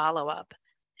no follow-up.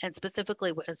 And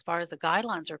specifically, as far as the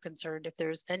guidelines are concerned, if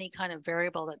there's any kind of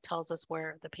variable that tells us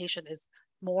where the patient is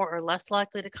more or less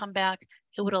likely to come back,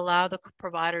 it would allow the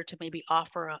provider to maybe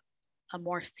offer a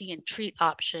more see and treat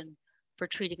option for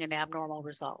treating an abnormal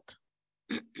result.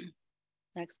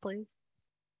 Next, please.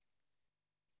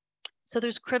 So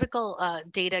there's critical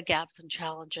data gaps and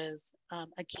challenges.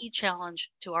 A key challenge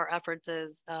to our efforts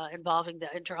is involving the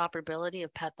interoperability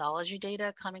of pathology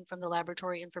data coming from the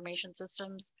laboratory information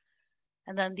systems.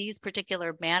 And then these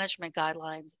particular management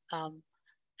guidelines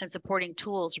and supporting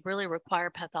tools really require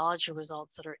pathology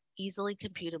results that are easily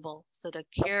computable so the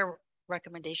care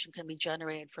recommendation can be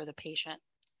generated for the patient.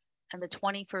 And the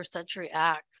 21st Century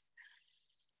Acts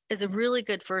is a really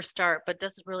good first start, but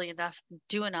doesn't really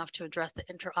do enough to address the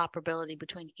interoperability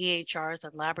between EHRs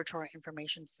and laboratory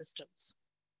information systems.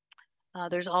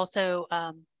 There's also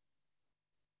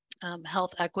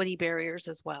health equity barriers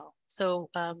as well. So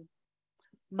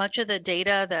much of the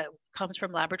data that comes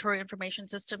from laboratory information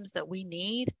systems that we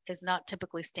need is not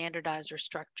typically standardized or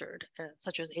structured,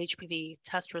 such as HPV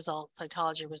test results,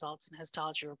 cytology results, and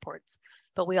histology reports.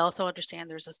 But we also understand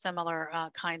there's a similar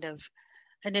kind of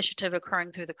initiative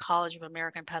occurring through the College of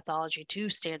American Pathology to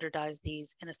standardize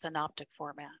these in a synoptic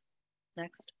format.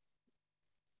 Next.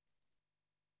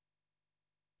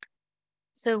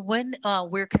 So when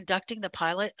we're conducting the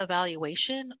pilot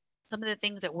evaluation, some of the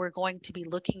things that we're going to be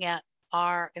looking at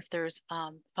are if there's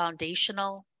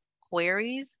foundational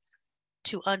queries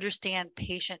to understand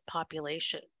patient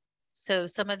population. So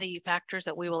some of the factors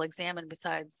that we will examine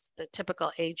besides the typical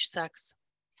age, sex,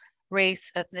 race,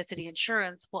 ethnicity,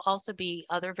 insurance will also be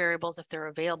other variables if they're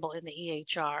available in the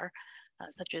EHR,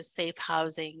 such as safe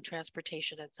housing,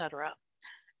 transportation, et cetera.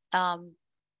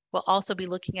 We'll also be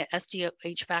looking at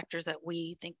SDOH factors that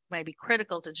we think might be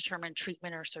critical to determine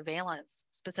treatment or surveillance,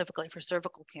 specifically for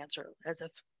cervical cancer, as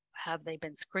if have they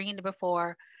been screened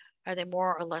before? Are they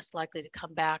more or less likely to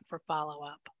come back for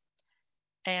follow-up?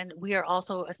 And we are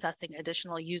also assessing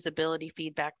additional usability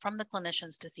feedback from the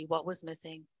clinicians to see what was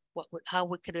missing, how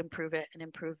we could improve it and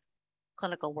improve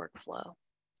clinical workflow.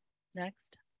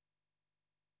 Next.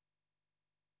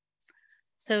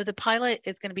 So the pilot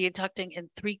is going to be conducting in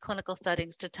 3 clinical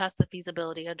settings to test the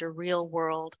feasibility under real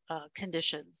world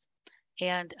conditions.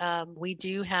 And we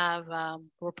do have,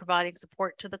 we're providing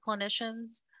support to the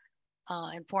clinicians,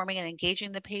 informing and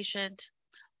engaging the patient.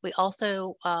 We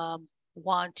also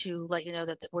want to let you know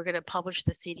that we're going to publish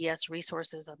the CDS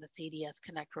resources on the CDS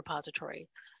Connect repository.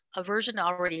 A version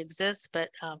already exists, but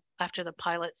after the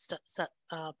pilot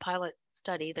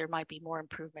study, there might be more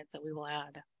improvements that we will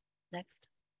add. Next.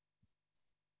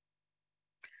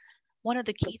 One of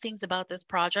the key things about this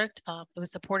project, it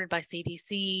was supported by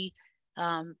CDC,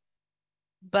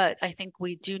 but I think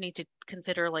we do need to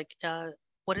consider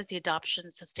what is the adoption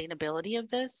sustainability of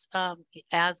this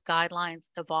as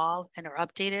guidelines evolve and are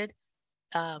updated?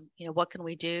 What can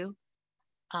we do?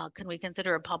 Can we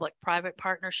consider a public-private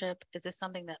partnership? Is this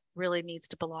something that really needs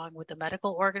to belong with the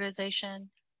medical organization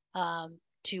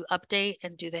to update?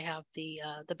 And do they have the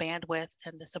bandwidth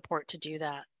and the support to do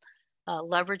that?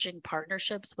 Leveraging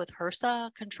partnerships with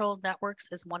HRSA controlled networks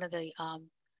is one of the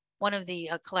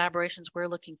collaborations we're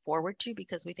looking forward to,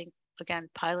 because we think, again,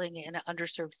 piloting in an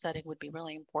underserved setting would be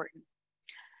really important.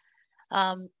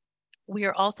 We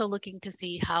are also looking to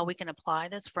see how we can apply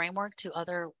this framework to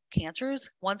other cancers.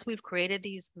 Once we've created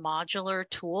these modular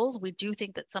tools, we do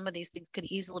think that some of these things could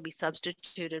easily be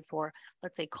substituted for,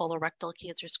 let's say, colorectal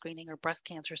cancer screening or breast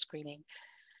cancer screening.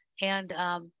 And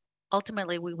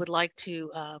ultimately, we would like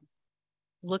to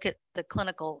look at the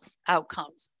clinical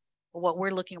outcomes. What we're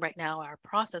looking right now, our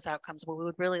process outcomes, what we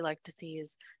would really like to see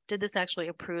is, did this actually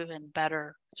improve and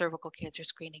better cervical cancer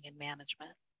screening and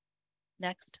management?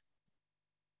 Next.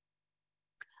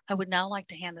 I would now like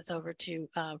to hand this over to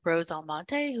Rose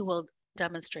Almonte, who will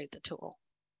demonstrate the tool.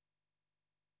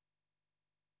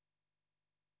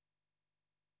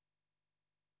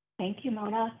 Thank you,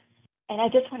 Mona. And I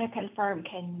just want to confirm,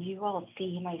 can you all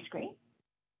see my screen?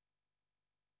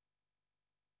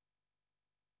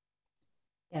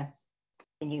 Yes.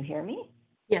 Can you hear me?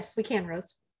 Yes, we can,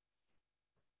 Rose.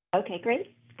 Okay,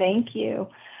 great. Thank you.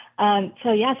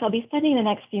 So yes, I'll be spending the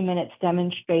next few minutes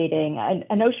demonstrating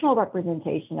a notional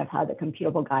representation of how the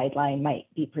computable guideline might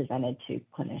be presented to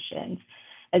clinicians.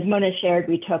 As Mona shared,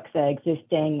 we took the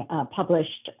existing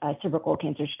published cervical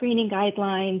cancer screening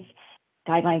guidelines,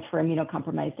 guidelines for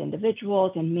immunocompromised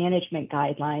individuals, and management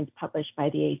guidelines published by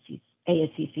the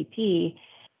ASCCP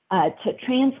to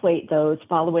translate those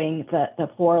following the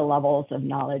 4 levels of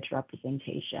knowledge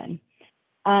representation.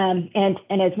 And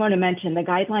as Mona mentioned, the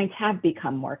guidelines have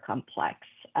become more complex,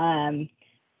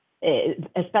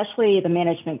 especially the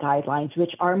management guidelines,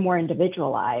 which are more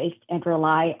individualized and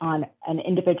rely on an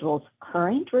individual's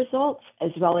current results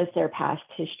as well as their past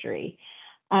history.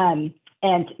 And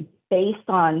based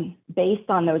on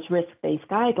those risk-based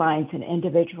guidelines, an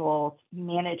individual's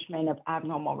management of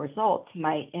abnormal results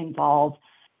might involve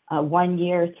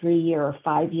 1-year, 3-year, or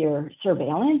 5-year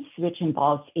surveillance, which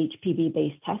involves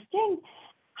HPV-based testing.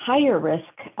 Higher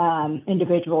risk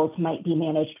individuals might be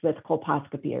managed with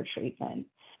colposcopy or treatment.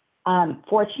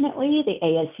 Fortunately, the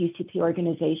ASCCP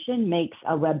organization makes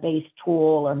a web-based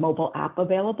tool or mobile app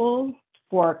available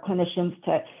for clinicians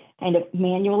to kind of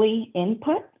manually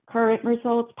input current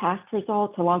results, past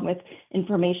results, along with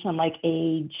information like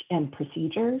age and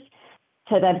procedures,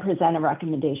 to then present a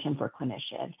recommendation for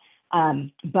clinician.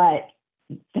 But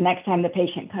the next time the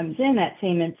patient comes in, that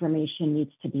same information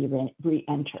needs to be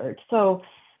re-entered. So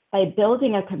by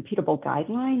building a computable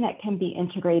guideline that can be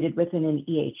integrated within an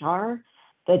EHR,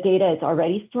 the data is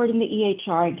already stored in the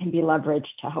EHR and can be leveraged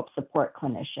to help support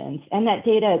clinicians. And that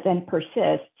data then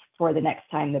persists for the next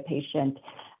time the patient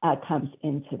comes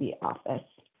into the office.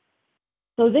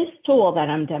 So this tool that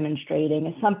I'm demonstrating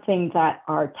is something that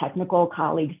our technical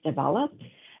colleagues developed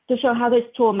to show how this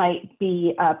tool might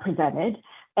be presented.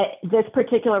 This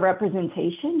particular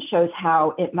representation shows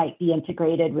how it might be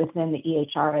integrated within the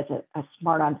EHR as a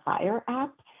Smart on Fire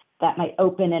app that might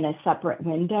open in a separate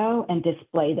window and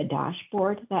display the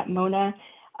dashboard that Mona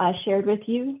shared with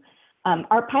you.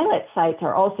 Our pilot sites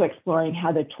are also exploring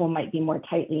how the tool might be more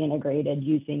tightly integrated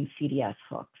using CDS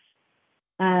hooks.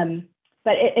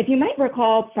 But if you might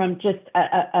recall from just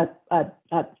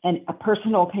a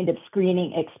personal kind of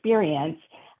screening experience,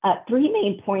 3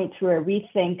 main points where we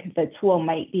think the tool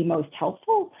might be most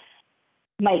helpful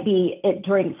might be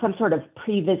during some sort of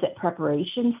pre-visit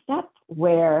preparation step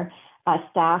where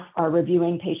staff are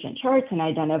reviewing patient charts and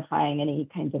identifying any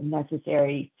kinds of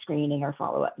necessary screening or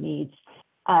follow-up needs.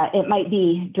 It might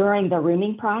be during the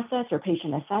rooming process or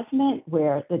patient assessment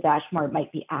where the dashboard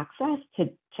might be accessed to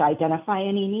identify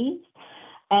any needs.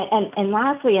 And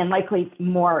lastly, and likely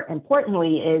more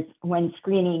importantly, is when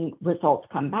screening results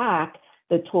come back,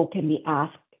 the tool can be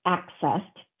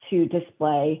accessed to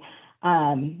display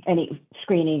any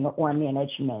screening or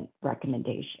management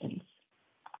recommendations.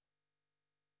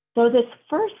 So this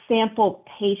first sample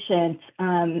patient,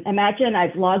 imagine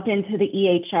I've logged into the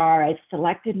EHR, I've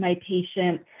selected my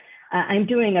patient, I'm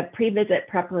doing a pre-visit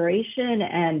preparation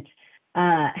and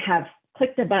have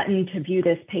clicked the button to view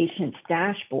this patient's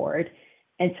dashboard.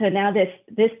 And so now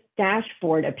this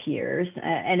dashboard appears,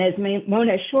 and as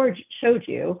Mona showed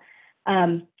you,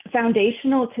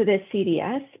 foundational to this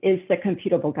CDS is the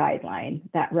computable guideline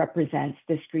that represents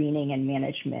the screening and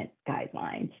management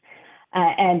guidelines.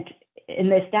 And in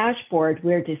this dashboard,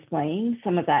 we're displaying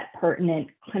some of that pertinent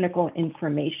clinical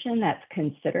information that's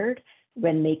considered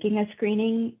when making a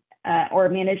screening or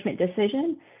management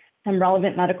decision, some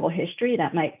relevant medical history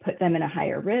that might put them in a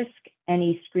higher risk,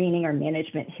 any screening or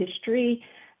management history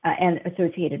and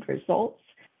associated results.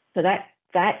 So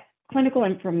that clinical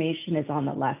information is on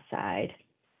the left side.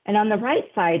 And on the right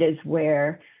side is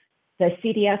where the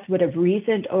CDS would have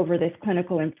reasoned over this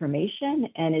clinical information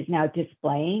and is now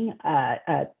displaying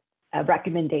a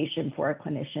recommendation for a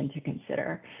clinician to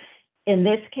consider. In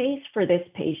this case, for this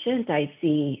patient, I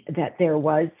see that there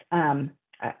was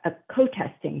a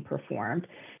co-testing performed.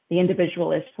 The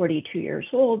individual is 42 years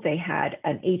old. They had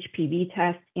an HPV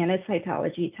test and a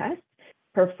cytology test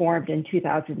performed in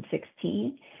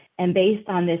 2016. And based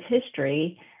on this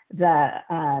history, the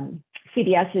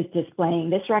CDS is displaying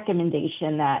this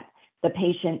recommendation that the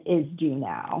patient is due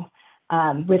now.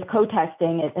 With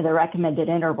co-testing, the recommended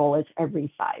interval is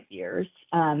every 5 years.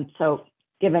 So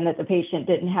given that the patient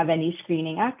didn't have any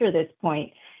screening after this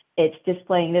point, it's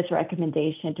displaying this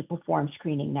recommendation to perform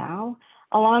screening now,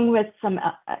 along with some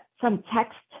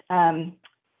text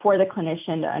for the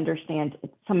clinician to understand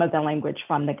some of the language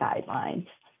from the guidelines.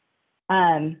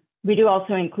 We do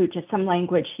also include just some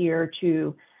language here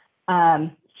to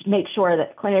make sure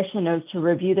that the clinician knows to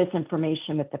review this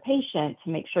information with the patient to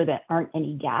make sure that aren't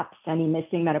any gaps, any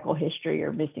missing medical history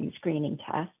or missing screening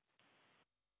tests.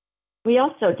 We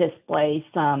also display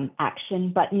some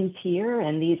action buttons here,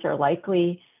 and these are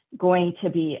likely going to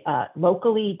be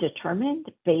locally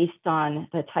determined based on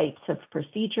the types of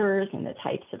procedures and the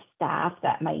types of staff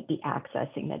that might be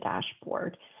accessing the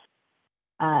dashboard.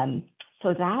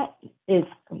 So that is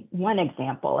one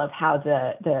example of how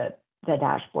the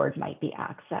dashboard might be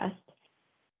accessed.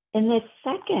 And the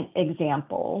second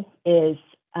example is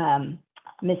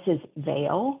Mrs.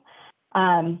 Weill.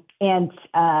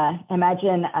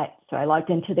 Imagine, so I logged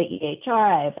into the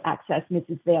EHR, I've accessed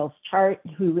Mrs. Weill's chart,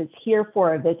 who was here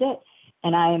for a visit,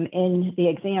 and I'm in the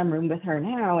exam room with her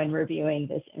now and reviewing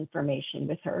this information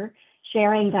with her,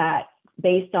 sharing that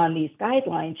based on these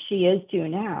guidelines, she is due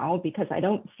now because I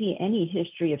don't see any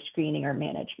history of screening or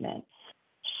management.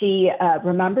 She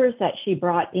remembers that she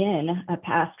brought in a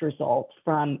past result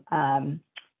from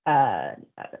the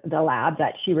lab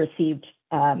that she received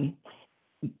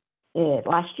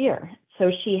last year.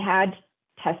 So she had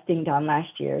testing done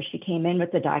last year. She came in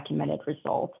with the documented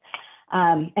result.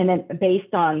 And then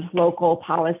based on local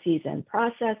policies and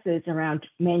processes around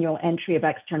manual entry of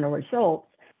external results,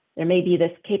 there may be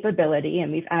this capability,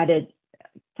 and we've added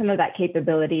some of that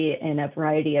capability in a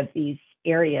variety of these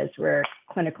areas where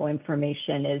clinical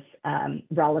information is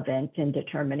relevant in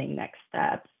determining next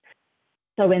steps.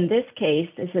 So in this case,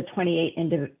 it's a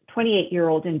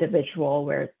 28-year-old individual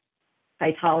where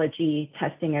cytology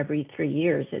testing every 3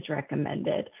 years is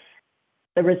recommended.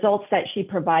 The results that she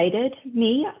provided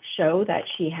me show that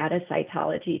she had a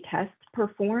cytology test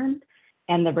performed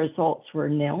and the results were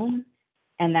nil.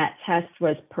 And that test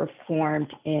was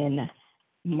performed in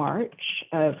March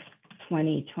of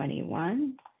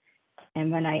 2021.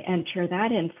 And when I enter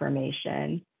that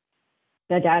information,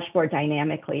 the dashboard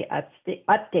dynamically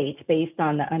updates based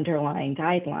on the underlying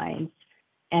guidelines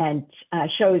and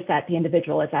shows that the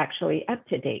individual is actually up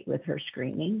to date with her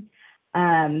screening.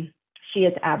 She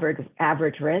is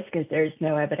average risk as there's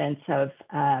no evidence of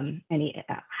any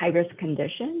high-risk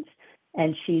conditions,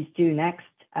 and she's due next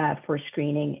for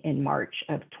screening in March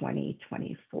of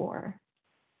 2024.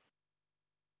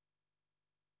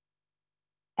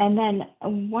 And then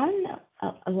one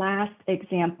last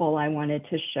example I wanted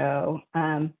to show,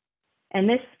 and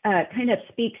this kind of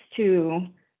speaks to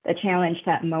the challenge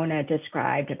that Mona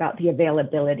described about the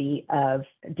availability of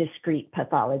discrete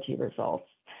pathology results.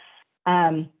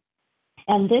 And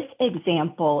this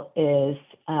example is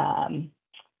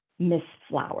Miss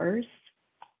Flowers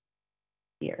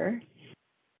here.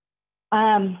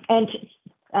 And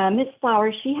Miss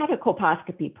Flowers, she had a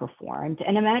colposcopy performed.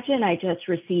 And imagine I just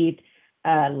received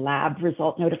a lab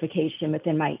result notification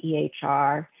within my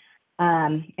EHR.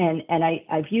 And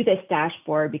I view this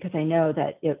dashboard because I know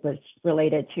that it was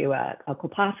related to a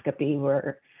colposcopy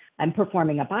where I'm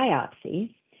performing a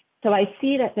biopsy. So I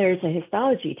see that there's a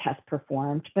histology test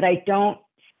performed, but I don't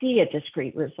see a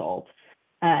discrete result.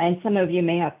 And some of you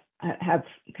may have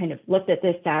kind of looked at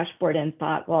this dashboard and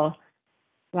thought, well,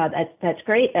 that's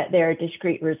great that there are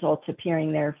discrete results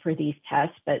appearing there for these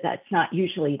tests, but that's not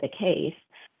usually the case.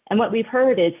 And what we've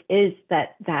heard is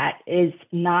that that is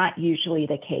not usually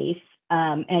the case.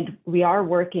 And we are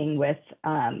working with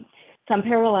some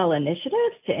parallel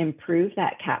initiatives to improve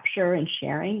that capture and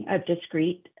sharing of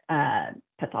discrete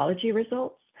pathology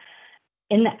results.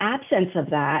 In the absence of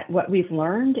that, what we've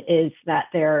learned is that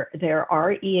there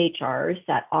are EHRs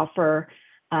that offer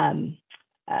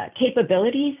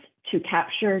capabilities to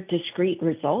capture discrete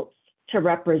results to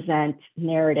represent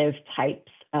narrative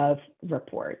types of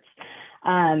reports.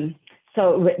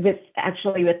 So with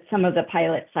some of the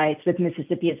pilot sites, with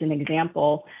Mississippi as an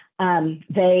example,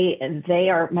 they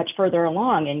are much further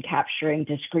along in capturing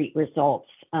discrete results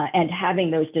and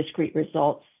having those discrete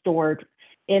results stored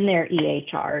in their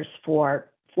EHRs for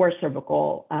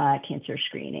cervical cancer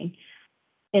screening.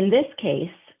 In this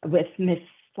case, with Miss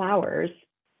Flowers,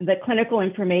 the clinical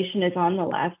information is on the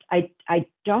left. I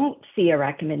don't see a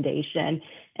recommendation,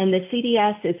 and the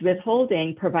CDS is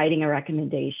withholding providing a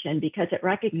recommendation because it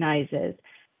recognizes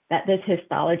that this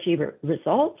histology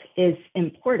result is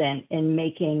important in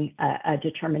making a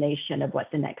determination of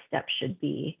what the next step should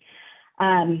be.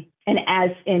 And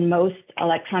as in most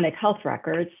electronic health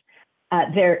records,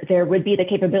 there would be the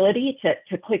capability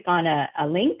to click on a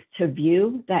link to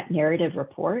view that narrative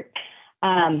report.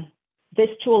 This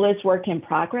tool is work in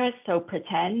progress, so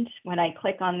pretend when I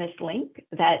click on this link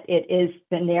that it is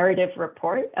the narrative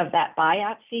report of that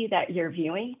biopsy that you're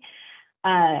viewing.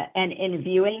 And in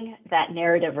viewing that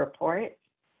narrative report,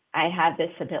 I have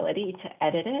this ability to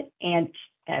edit it and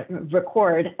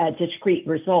record a discrete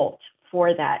result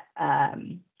for that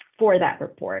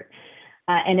report.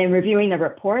 And in reviewing the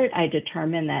report, I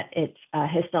determine that it's a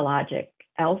histologic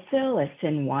LSIL, a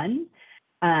SIN1,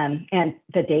 and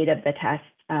the date of the test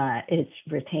is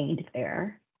retained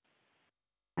there.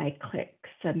 I click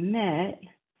submit.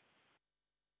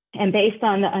 And based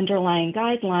on the underlying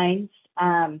guidelines,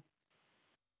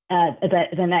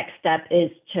 the next step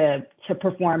is to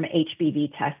perform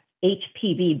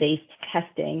HPV-based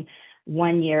testing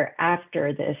 1 year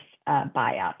after this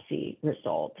biopsy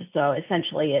result. So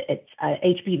essentially, it's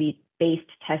HPV-based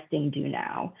testing due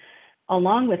now,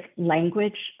 along with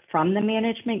language from the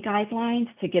management guidelines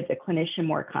to give the clinician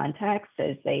more context,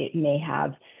 as they may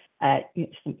have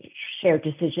some shared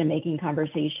decision-making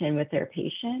conversation with their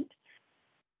patient.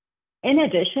 In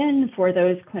addition, for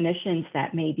those clinicians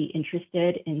that may be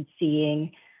interested in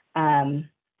seeing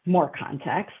more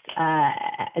context,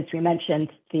 as we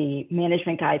mentioned, the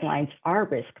management guidelines are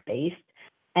risk-based,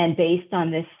 and based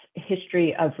on this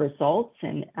history of results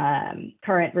and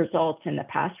current results and the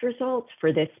past results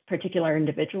for this particular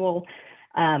individual,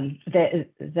 the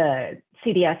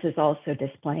CDS is also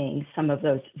displaying some of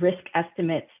those risk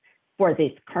estimates for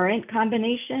this current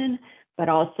combination, but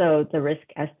also the risk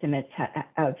estimates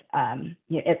of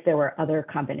if there were other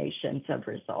combinations of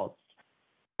results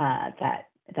that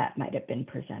might have been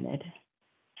presented.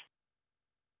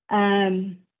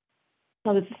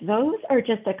 So those are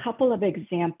just a couple of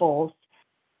examples.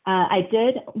 I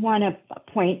did want to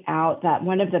point out that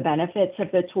one of the benefits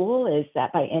of the tool is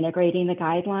that by integrating the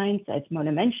guidelines, as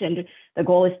Mona mentioned, the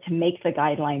goal is to make the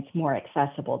guidelines more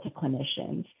accessible to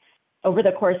clinicians. Over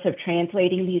the course of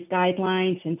translating these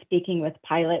guidelines and speaking with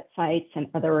pilot sites and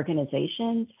other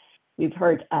organizations, we've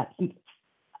heard a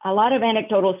lot of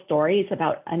anecdotal stories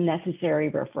about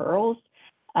unnecessary referrals,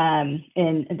 and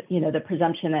the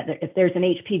presumption that if there's an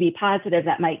HPV positive,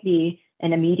 that might be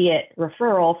an immediate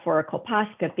referral for a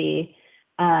colposcopy,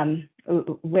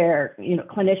 where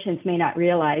clinicians may not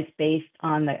realize, based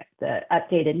on the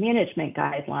updated management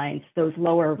guidelines, those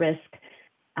lower risk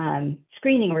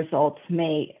screening results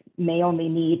may only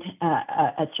need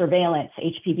a surveillance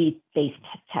HPV-based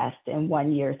test in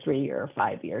 1 year, 3 year, or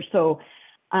 5 years. So,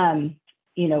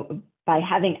 by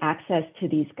having access to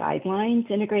these guidelines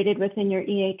integrated within your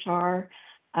EHR,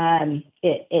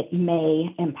 it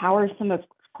may empower some of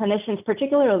clinicians,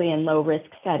 particularly in low risk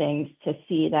settings, to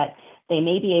see that they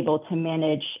may be able to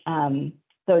manage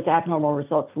those abnormal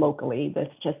results locally with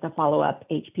just a follow-up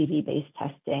HPV-based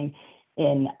testing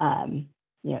in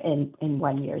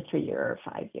 1 year, 3 year, or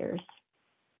 5 years.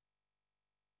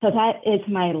 So that is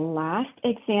my last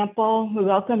example. We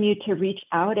welcome you to reach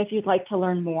out if you'd like to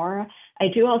learn more. I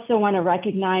do also want to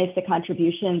recognize the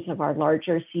contributions of our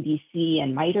larger CDC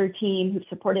and MITRE team who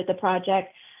supported the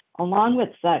project, along with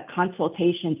the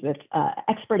consultations with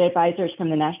expert advisors from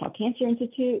the National Cancer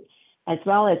Institute, as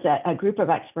well as a group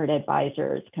of expert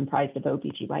advisors comprised of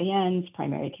OBGYNs,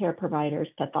 primary care providers,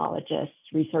 pathologists,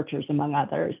 researchers, among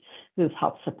others, who've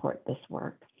helped support this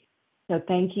work. So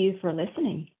thank you for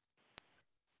listening.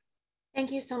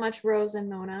 Thank you so much, Rose and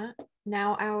Mona.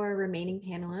 Now our remaining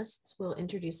panelists will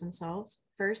introduce themselves.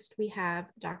 First, we have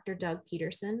Dr. Doug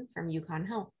Peterson from UConn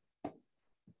Health.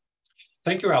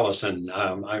 Thank you, Alison.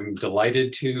 I'm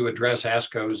delighted to address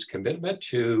ASCO's commitment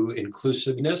to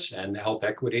inclusiveness and health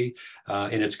equity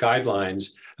in its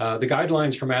guidelines. The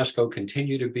guidelines from ASCO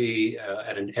continue to be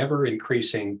at an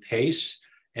ever-increasing pace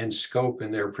and scope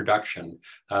in their production.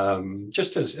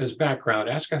 Just as background,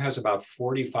 ASCO has about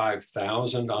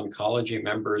 45,000 oncology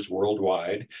members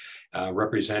worldwide,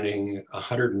 representing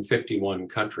 151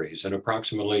 countries, and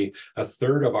approximately a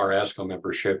third of our ASCO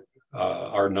membership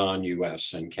are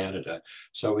non-US and Canada.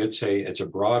 So it's a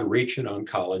broad reach in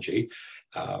oncology.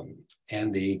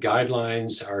 And the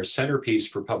guidelines, our centerpiece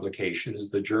for publication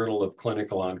is the Journal of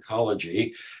Clinical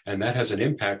Oncology, and that has an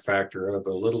impact factor of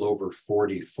a little over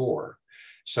 44.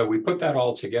 So we put that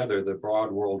all together, the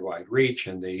broad worldwide reach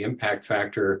and the impact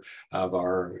factor of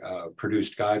our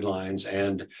produced guidelines,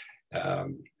 and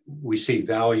we see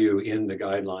value in the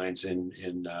guidelines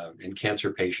in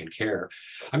cancer patient care.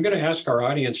 I'm going to ask our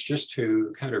audience just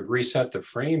to kind of reset the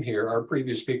frame here. Our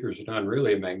previous speakers have done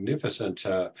really a magnificent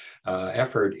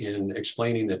effort in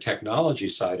explaining the technology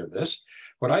side of this.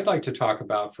 What I'd like to talk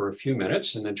about for a few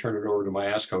minutes and then turn it over to my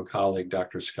ASCO colleague,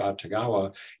 Dr. Scott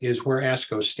Tagawa, is where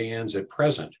ASCO stands at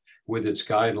present with its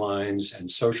guidelines and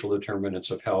social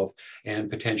determinants of health and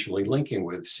potentially linking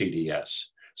with CDS.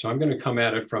 So I'm going to come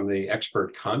at it from the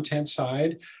expert content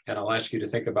side, and I'll ask you to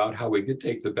think about how we could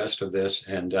take the best of this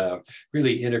and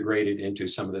really integrate it into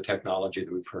some of the technology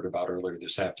that we've heard about earlier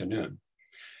this afternoon.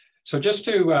 So just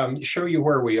to show you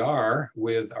where we are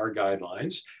with our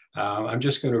guidelines, I'm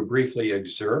just going to briefly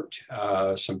excerpt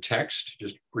some text,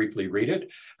 just briefly read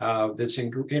it, that's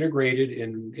integrated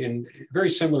in very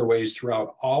similar ways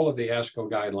throughout all of the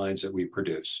ASCO guidelines that we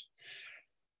produce.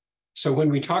 So when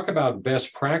we talk about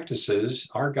best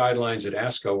practices, our guidelines at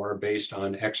ASCO are based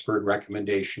on expert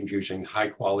recommendations using high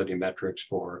quality metrics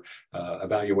for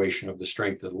evaluation of the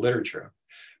strength of the literature.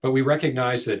 But we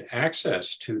recognize that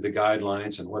access to the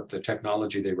guidelines and what the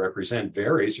technology they represent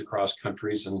varies across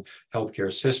countries and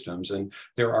healthcare systems. And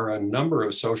there are a number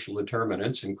of social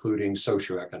determinants, including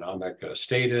socioeconomic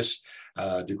status,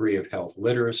 degree of health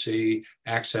literacy,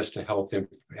 access to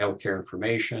healthcare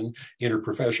information,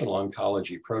 interprofessional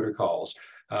oncology protocols.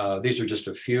 These are just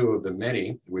a few of the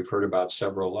many. We've heard about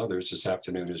several others this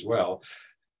afternoon as well.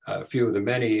 A few of the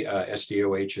many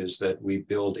SDOHs that we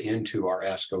build into our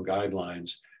ASCO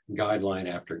guidelines, guideline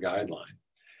after guideline.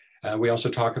 We also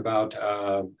talk about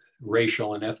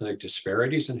racial and ethnic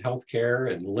disparities in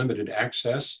healthcare and limited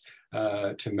access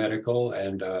to medical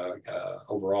and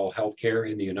overall healthcare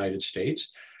in the United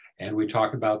States. And we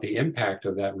talk about the impact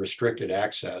of that restricted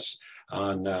access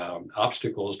on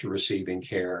obstacles to receiving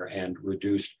care and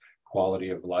reduced quality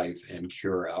of life and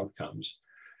cure outcomes.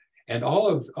 And all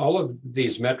of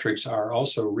these metrics are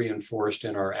also reinforced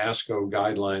in our ASCO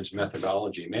guidelines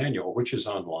methodology manual, which is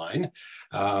online.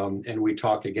 And we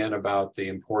talk again about the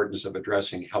importance of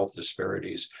addressing health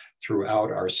disparities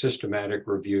throughout our systematic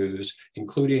reviews,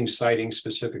 including citing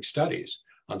specific studies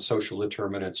on social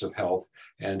determinants of health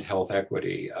and health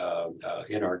equity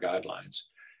in our guidelines.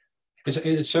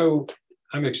 And so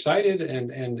I'm excited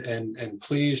and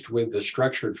pleased with the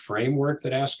structured framework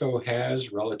that ASCO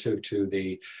has relative to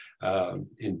the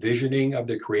envisioning of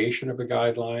the creation of a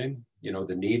guideline,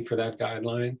 the need for that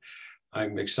guideline.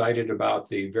 I'm excited about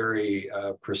the very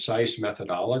precise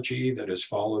methodology that is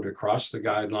followed across the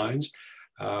guidelines.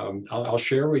 I'll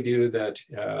share with you that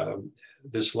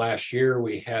this last year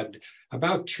we had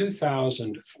about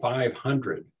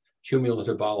 2,500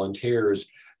 cumulative volunteers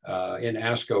in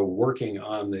ASCO working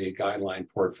on the guideline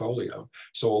portfolio.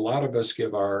 So a lot of us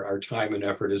give our time and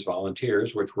effort as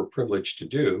volunteers, which we're privileged to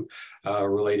do,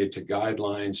 related to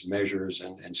guidelines, measures,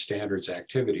 and standards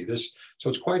activity. So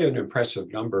it's quite an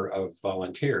impressive number of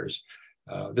volunteers.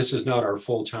 This is not our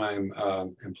full-time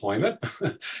employment.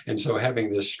 And so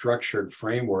having this structured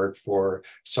framework for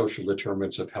social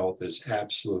determinants of health is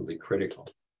absolutely critical.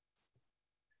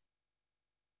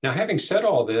 Now, having said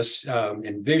all this,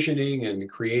 envisioning and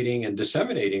creating and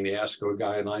disseminating the ASCO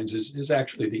guidelines is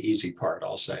actually the easy part,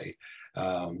 I'll say.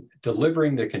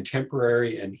 Delivering the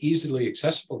contemporary and easily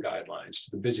accessible guidelines to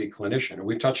the busy clinician, and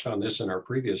we touched on this in our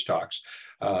previous talks,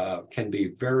 can be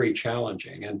very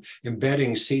challenging. And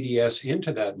embedding CDS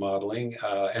into that modeling,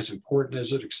 as important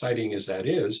as it exciting as that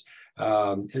is,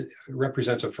 it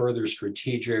represents a further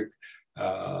strategic,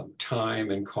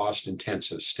 time and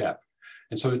cost-intensive step.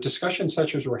 And so discussions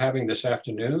such as we're having this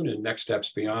afternoon and next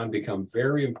steps beyond become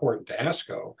very important to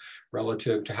ASCO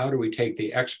relative to how do we take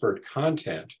the expert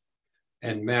content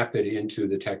and map it into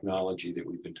the technology that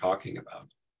we've been talking about.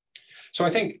 So I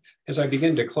think as I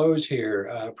begin to close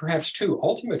here, perhaps two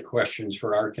ultimate questions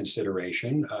for our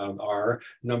consideration are,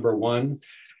 number one,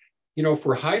 if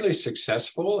we're highly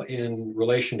successful in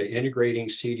relation to integrating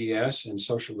CDS and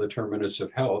social determinants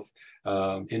of health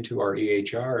into our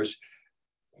EHRs,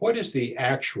 what is the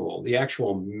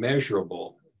actual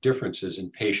measurable differences in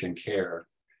patient care?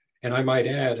 And I might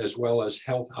add, as well as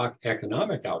health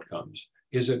economic outcomes.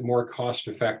 Is it more cost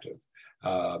effective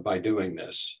by doing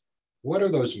this? What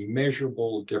are those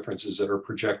measurable differences that are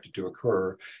projected to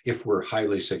occur if we're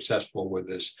highly successful with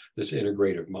this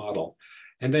integrative model?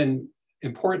 And then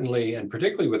importantly, and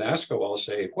particularly with ASCO, I'll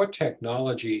say, what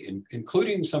technology,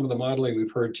 including some of the modeling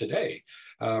we've heard today,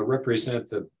 represent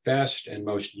the best and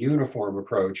most uniform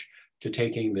approach to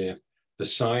taking the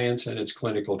science and its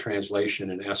clinical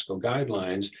translation in ASCO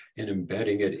guidelines and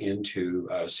embedding it into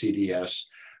CDS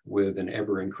with an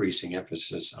ever-increasing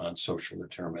emphasis on social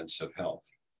determinants of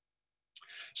health.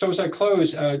 So as I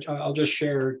close, I'll just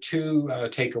share two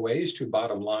takeaways, two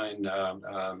bottom line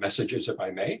messages, if I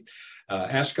may.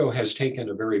 ASCO has taken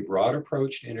a very broad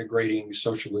approach to integrating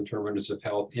social determinants of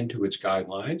health into its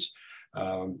guidelines.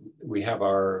 We have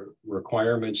our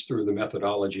requirements through the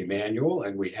methodology manual,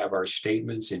 and we have our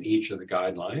statements in each of the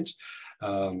guidelines.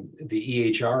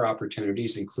 The EHR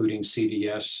opportunities, including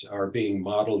CDS, are being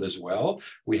modeled as well.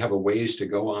 We have a ways to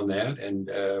go on that and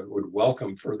would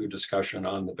welcome further discussion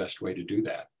on the best way to do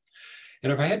that.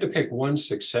 And if I had to pick one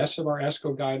success of our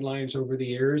ASCO guidelines over the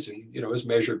years, and as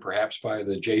measured perhaps by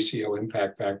the JCO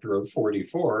impact factor of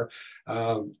 44,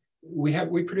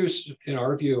 we produce, in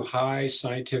our view, high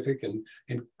scientific and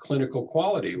clinical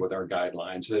quality with our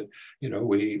guidelines that,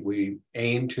 we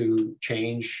aim to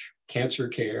change cancer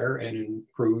care and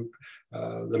improve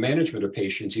the management of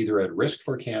patients either at risk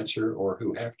for cancer or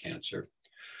who have cancer.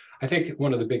 I think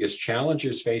one of the biggest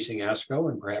challenges facing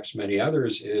ASCO and perhaps many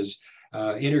others is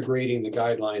integrating the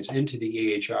guidelines into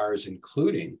the EHRs,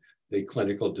 including the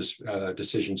clinical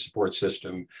decision support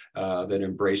system that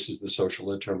embraces the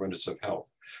social determinants of health.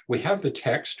 We have the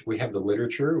text, we have the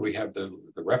literature, we have the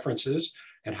references,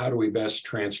 and how do we best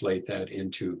translate that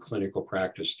into clinical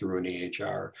practice through an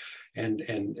EHR? And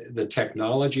the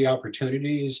technology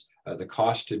opportunities, the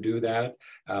cost to do that,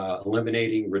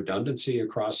 eliminating redundancy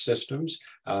across systems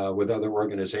with other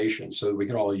organizations so that we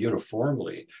can all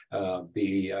uniformly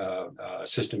be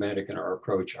systematic in our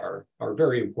approach are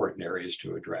very important areas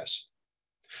to address.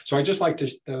 So I'd just like to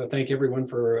thank everyone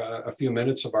for a few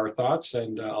minutes of our thoughts,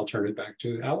 and I'll turn it back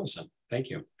to Alison. Thank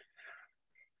you.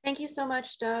 Thank you so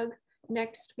much, Doug.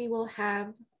 Next, we will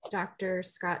have Dr.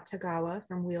 Scott Tagawa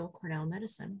from Weill Cornell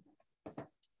Medicine.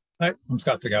 Hi, I'm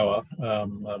Scott Tagawa.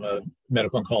 I'm a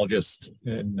medical oncologist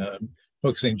in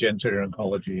focusing genital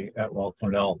oncology at Weill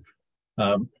Cornell.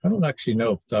 I don't actually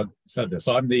know if Doug said this.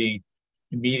 So I'm the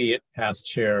immediate past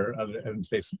chair of the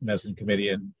Evidence-Based Medicine Committee,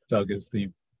 and Doug is the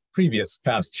previous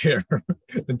past chair.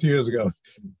 And 2 years ago,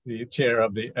 the chair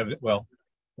of the, well,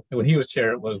 when he was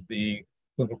chair, it was the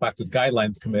Clinical Practice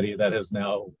Guidelines Committee that has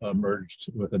now merged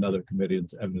with another committee,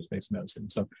 it's Evidence-Based Medicine.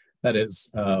 So that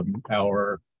is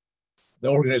the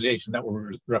organization that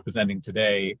we're representing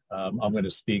today. I'm going to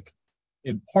speak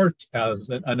in part as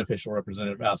an unofficial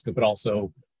representative of FASCO, but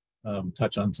also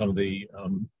touch on some of the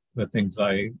things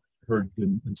I heard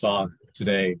and saw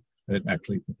today. I didn't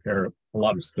actually prepare a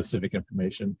lot of specific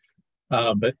information,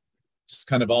 but just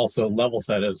kind of also level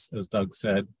set, as Doug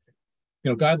said. You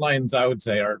know, guidelines, I would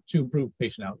say, are to improve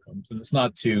patient outcomes, and it's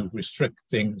not to restrict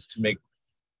things to make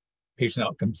patient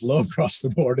outcomes low across the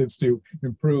board. It's to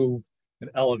improve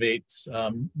and elevate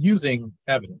using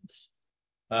evidence.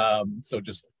 So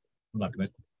just, I'm not going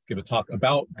to give a talk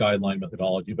about guideline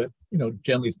methodology, but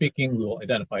generally speaking, we will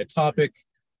identify a topic,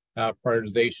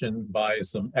 prioritization by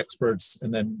some experts,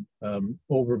 and then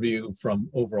overview from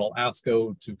overall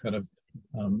ASCO to kind of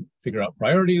figure out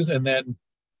priorities, and then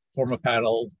form a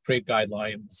panel, create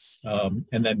guidelines,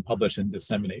 and then publish and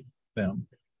disseminate them.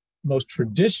 Most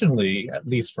traditionally, at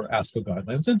least for ASCO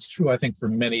guidelines, and it's true, I think, for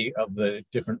many of the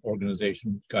different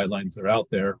organization guidelines that are out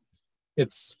there,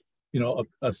 it's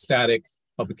a static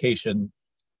publication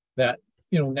that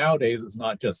nowadays is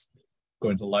not just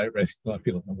going to library. A lot of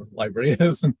people know what a library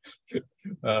is, and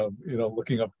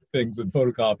looking up things and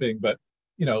photocopying, but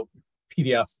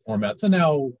PDF formats, and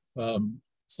now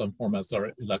some formats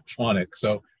are electronic.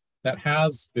 So that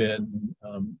has been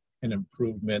an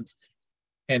improvement,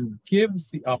 and gives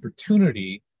the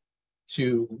opportunity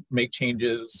to make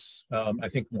changes, I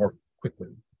think, more quickly.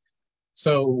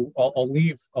 So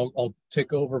I'll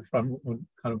take over from what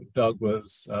kind of Doug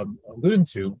was alluding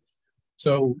to.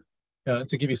 So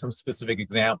to give you some specific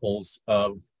examples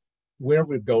of where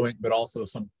we're going, but also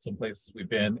some places we've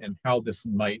been, and how this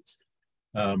might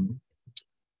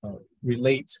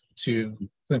relate to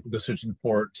clinical decision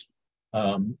support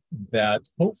that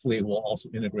hopefully will also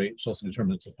integrate social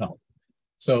determinants of health.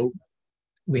 So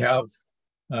we have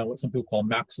what some people call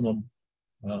maximum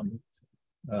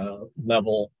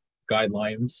level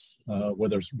guidelines where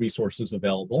there's resources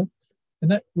available. And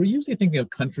that we're usually thinking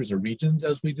of countries or regions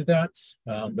as we do that,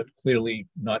 but clearly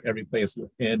not every place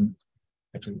within,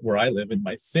 actually where I live in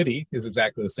my city is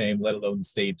exactly the same, let alone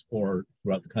state or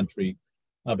throughout the country.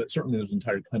 But certainly there's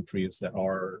entire countries that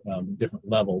are different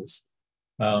levels.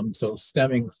 So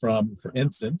stemming from, for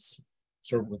instance,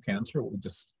 cervical cancer, what we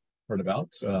just heard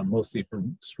about, mostly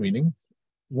from screening.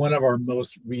 One of our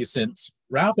most recent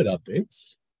rapid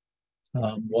updates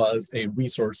was a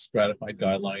resource stratified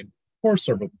guideline for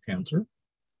cervical cancer.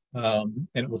 And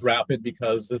it was rapid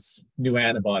because this new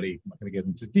antibody, I'm not going to get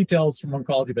into details from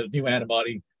oncology, but a new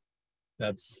antibody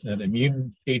that's an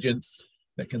immune agent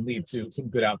that can lead to some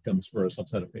good outcomes for a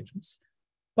subset of patients.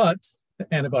 But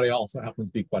the antibody also happens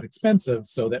to be quite expensive,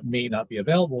 so that may not be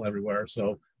available everywhere.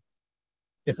 So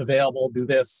if available, do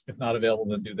this. If not available,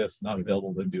 then do this. Not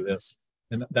available, then do this.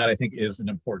 And that, I think, is an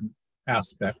important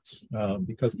aspect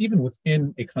because even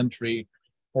within a country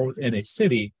or within a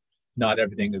city, not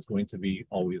everything is going to be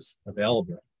always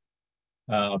available.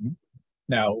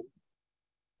 Now,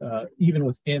 even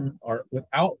within our,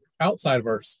 outside of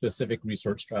our specific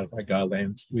research stratified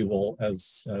guidelines, we will,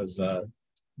 as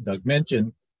Doug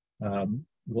mentioned,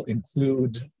 will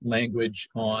include language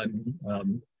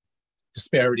on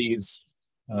disparities,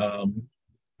 kind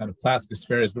of classic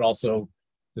disparities, but also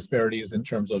disparities in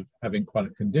terms of having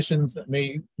chronic conditions that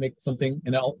may make something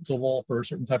ineligible for a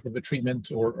certain type of a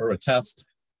treatment or a test,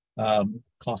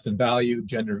 cost and value,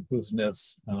 gender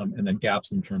inclusiveness, and then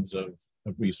gaps in terms of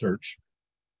research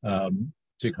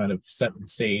to kind of set the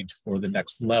stage for the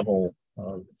next level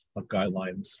of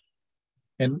guidelines.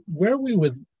 And where we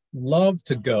would love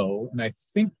to go, and I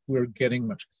think we're getting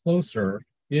much closer,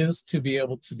 is to be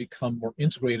able to become more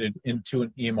integrated into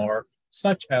an EMR,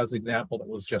 such as the example that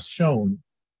was just shown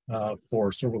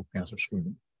for cervical cancer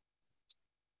screening.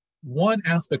 One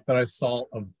aspect that I saw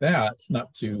of that,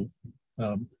 not to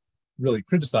really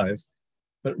criticize,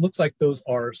 but it looks like those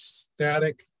are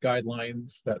static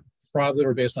guidelines that probably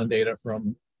were based on data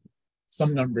from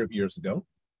some number of years ago.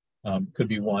 Could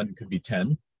be 1, could be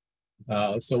 10.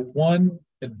 So one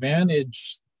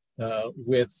advantage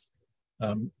with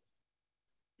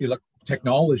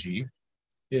technology,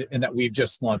 and that we've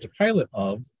just launched a pilot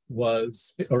of,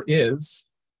 was or is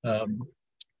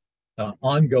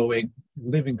ongoing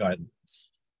living guidelines.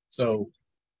 So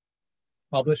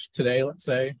published today, let's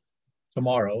say,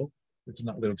 tomorrow, which is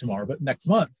not literally tomorrow, but next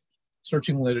month,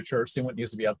 searching literature, seeing what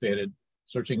needs to be updated,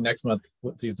 searching next month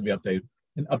what needs to be updated,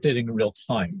 and updating in real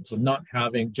time. So not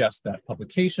having just that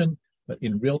publication, but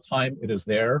in real time, it is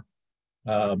there.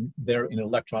 They're in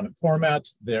electronic format,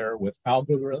 they're with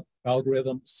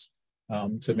algorithms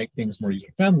to make things more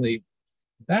user-friendly.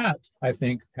 That, I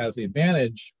think, has the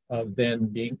advantage of then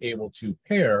being able to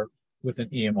pair with an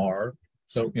EMR.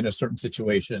 So in a certain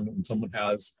situation, when someone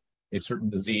has a certain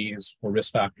disease or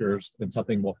risk factors, then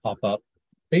something will pop up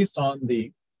based on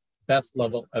the best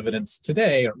level of evidence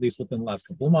today, or at least within the last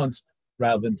couple of months,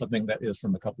 rather than something that is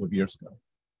from a couple of years ago.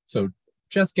 So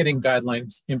just getting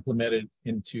guidelines implemented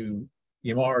into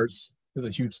EMRs is a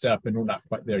huge step, and we're not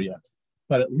quite there yet.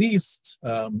 But at least,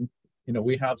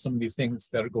 we have some of these things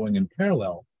that are going in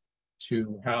parallel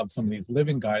to have some of these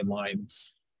living guidelines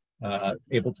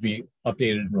able to be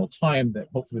updated in real time that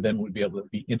hopefully then would be able to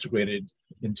be integrated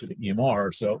into the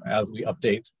EMR. So as we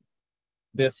update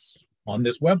this on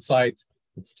this website,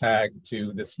 it's tagged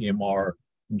to this EMR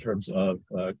in terms of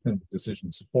clinical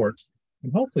decision support.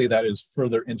 And hopefully that is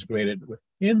further integrated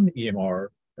within the EMR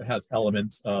that has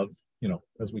elements of,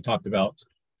 as we talked about,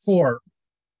 for,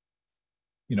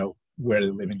 where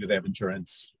they're living, do they have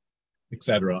insurance, et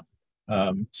cetera,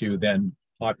 to then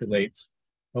populate,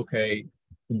 okay,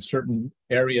 in certain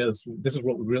areas, this is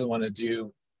what we really want to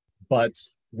do, but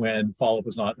when follow-up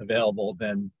is not available,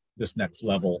 then this next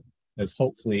level is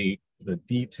hopefully the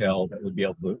detail that would be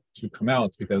able to come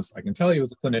out, because I can tell you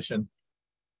as a clinician,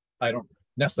 I don't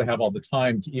necessarily have all the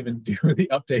time to even do the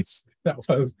updates that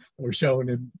were shown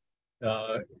in,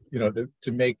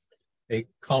 to make a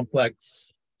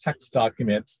complex text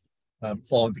document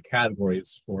fall into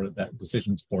categories for that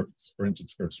decision support, for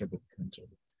instance, for cervical cancer.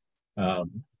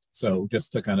 So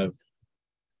just to kind of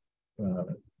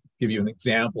give you an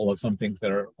example of some things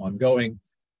that are ongoing,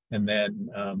 and then,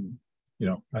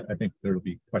 I think there will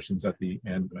be questions at the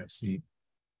end when I see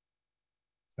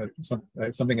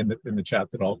something in the chat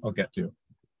that I'll get to.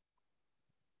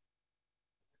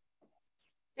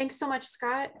 Thanks so much,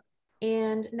 Scott.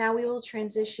 And now we will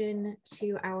transition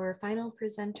to our final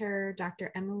presenter,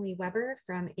 Dr. Emily Weber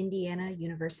from Indiana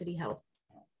University Health.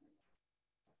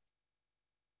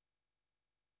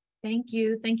 Thank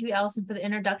you, Alison, for the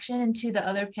introduction, and to the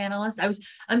other panelists.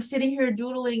 I'm sitting here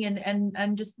doodling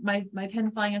and just my pen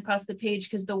flying across the page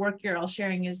because the work you're all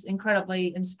sharing is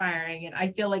incredibly inspiring, and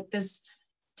I feel like this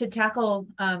to tackle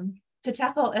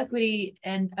equity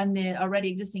and the already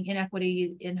existing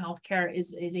inequity in healthcare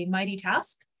is a mighty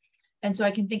task, and so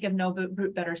I can think of no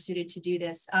group better suited to do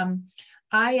this.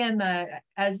 I am,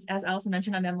 as Alison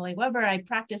mentioned, I'm Emily Weber. I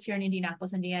practice here in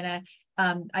Indianapolis, Indiana.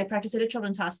 I practice at a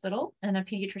children's hospital and a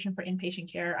pediatrician for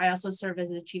inpatient care. I also serve as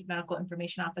the Chief Medical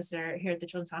Information Officer here at the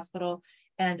Children's Hospital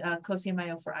and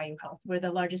co-CMIO for IU Health. We're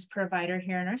the largest provider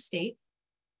here in our state.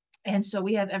 And so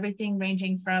we have everything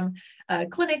ranging from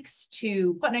clinics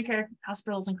to quaternary care,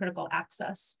 hospitals, and critical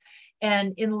access.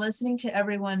 And in listening to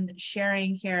everyone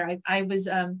sharing here, I was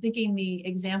thinking the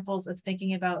examples of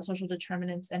thinking about social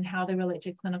determinants and how they relate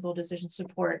to clinical decision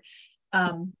support.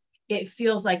 It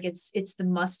feels like it's the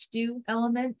must-do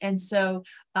element. And so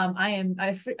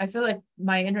I feel like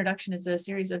my introduction is a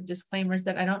series of disclaimers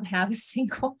that I don't have a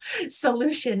single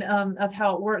solution of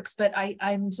how it works, but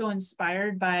I'm so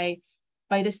inspired by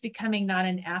this becoming not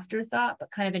an afterthought,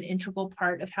 but kind of an integral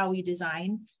part of how we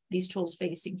design these tools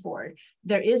facing forward.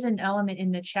 There is an element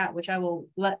in the chat, which I will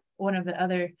let one of the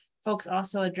other folks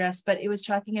also address, but it was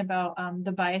talking about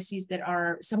the biases that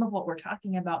are some of what we're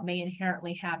talking about may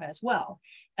inherently have as well.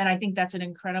 And I think that's an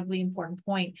incredibly important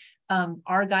point.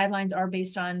 Our guidelines are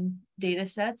based on data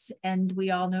sets, and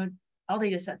we all know all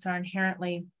data sets are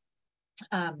inherently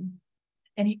and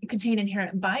contain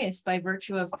inherent bias by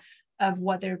virtue of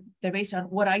what they're based on.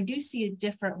 What I do see it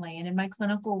differently, and in my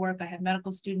clinical work, I have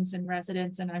medical students and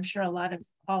residents, and I'm sure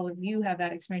all of you have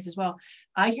that experience as well.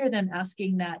 I hear them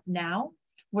asking that now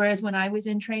Whereas when I was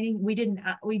in training, we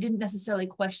didn't necessarily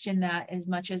question that as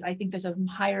much as I think there's a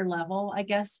higher level, I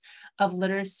guess, of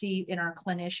literacy in our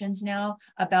clinicians now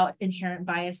about inherent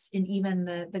bias in even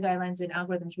the guidelines and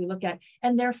algorithms we look at,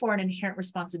 and therefore an inherent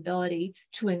responsibility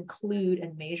to include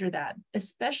and measure that,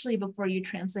 especially before you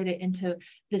translate it into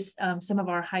this some of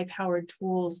our high-powered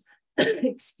tools,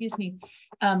 excuse me,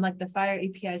 like the FHIR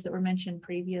APIs that were mentioned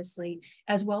previously,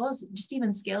 as well as just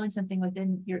even scaling something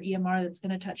within your EMR that's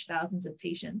going to touch thousands of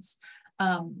patients,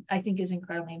 I think is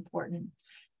incredibly important.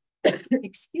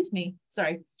 Excuse me,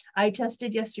 sorry. I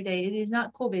tested yesterday. It is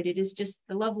not COVID. It is just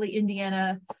the lovely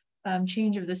Indiana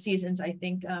change of the seasons, I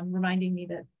think, reminding me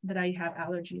that I have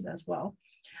allergies as well.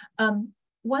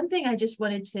 One thing I just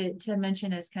wanted to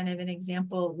mention as kind of an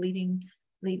example lead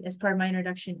as part of my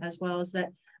introduction as well is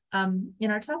that in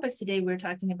our topics today, we're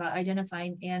talking about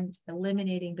identifying and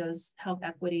eliminating those health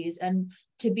equities. And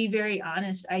to be very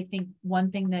honest, I think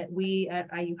one thing that we at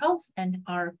IU Health and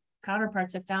our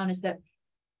counterparts have found is that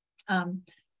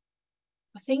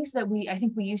things that I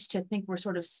think we used to think were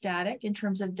sort of static in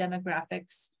terms of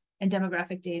demographics and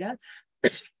demographic data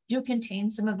do contain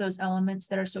some of those elements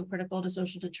that are so critical to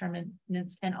social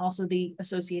determinants and also the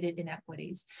associated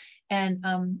inequities. And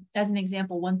as an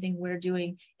example, one thing we're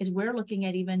doing is we're looking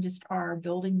at even just our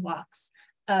building blocks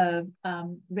of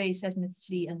race,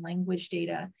 ethnicity, and language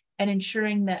data, and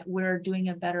ensuring that we're doing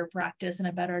a better practice and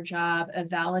a better job of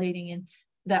validating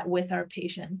that with our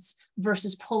patients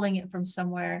versus pulling it from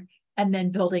somewhere and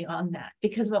then building on that.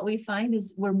 Because what we find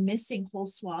is we're missing whole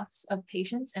swaths of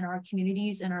patients in our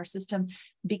communities and our system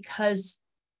because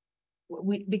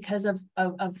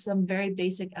of some very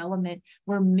basic element.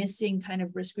 We're missing kind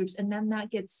of risk groups. And then that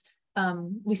gets,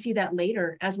 we see that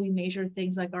later as we measure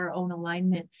things like our own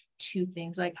alignment to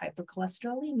things like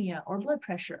hypercholesterolemia or blood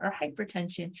pressure or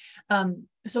hypertension.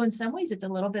 So in some ways, it's a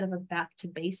little bit of a back to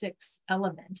basics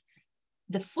element.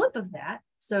 The flip of that,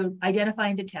 so identify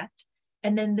and detect,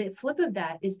 and then the flip of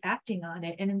that is acting on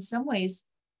it. And in some ways,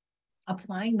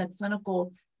 applying the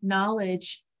clinical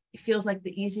knowledge feels like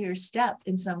the easier step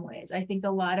in some ways. I think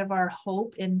a lot of our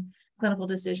hope in clinical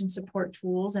decision support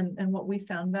tools and what we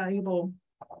found valuable,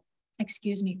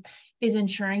 is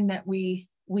ensuring that we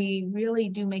really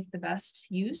do make the best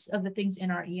use of the things in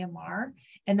our EMR.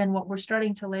 And then what we're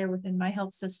starting to layer within my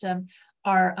health system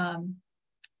are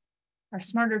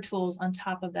smarter tools on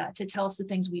top of that to tell us the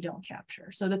things we don't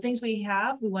capture. So the things we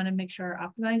have, we want to make sure are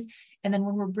optimized. And then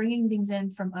when we're bringing things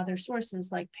in from other sources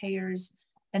like payers,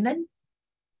 and then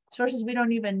sources we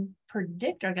don't even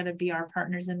predict are going to be our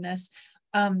partners in this,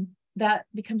 that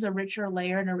becomes a richer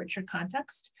layer and a richer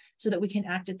context so that we can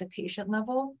act at the patient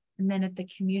level and then at the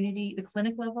community, the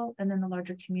clinic level, and then the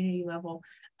larger community level.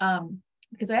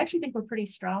 Because I actually think we're pretty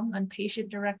strong on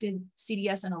patient-directed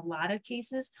CDS in a lot of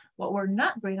cases. What we're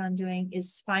not great on doing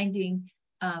is finding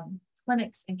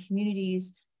clinics and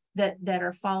communities that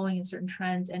are following in certain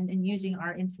trends and using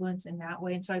our influence in that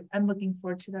way. And so I'm looking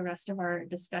forward to the rest of our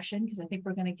discussion because I think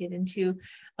we're going to get into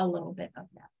a little bit of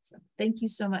that. So thank you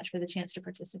so much for the chance to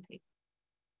participate.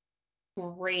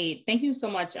 Great. Thank you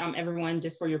so much, everyone,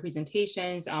 just for your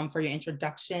presentations, for your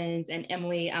introductions. And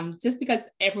Emily, just because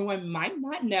everyone might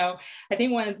not know, I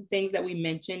think one of the things that we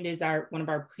mentioned is one of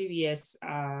our previous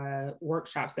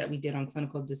workshops that we did on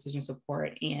clinical decision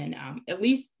support. And at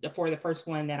least for the first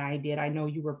one that I did, I know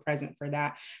you were present for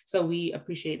that. So we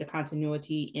appreciate the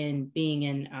continuity in being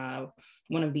in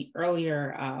one of the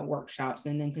earlier workshops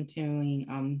and then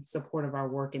continuing support of our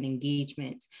work and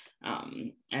engagement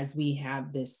as we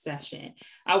have this session.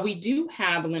 We do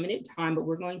have a limited time, but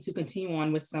we're going to continue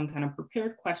on with some kind of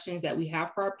prepared questions that we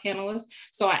have for our panelists.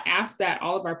 So I ask that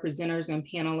all of our presenters and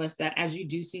panelists that as you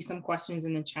do see some questions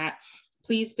in the chat,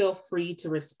 please feel free to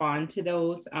respond to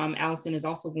those. Alison is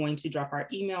also going to drop our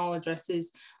email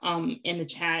addresses in the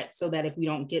chat so that if we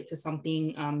don't get to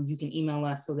something, you can email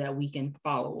us so that we can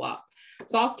follow up.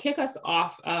 So I'll kick us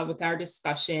off with our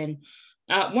discussion.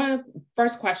 One of the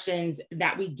first questions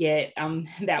that we get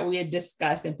that we had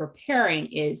discussed in preparing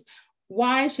is,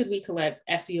 why should we collect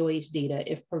SDOH data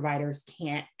if providers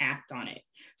can't act on it?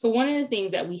 So one of the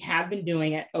things that we have been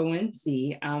doing at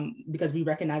ONC, because we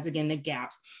recognize again the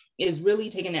gaps, is really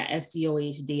taking that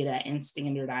SDOH data and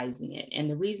standardizing it. And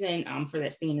the reason for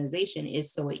that standardization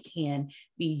is so it can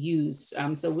be used.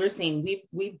 So we're saying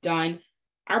we've done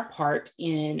our part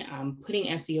in putting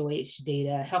SDOH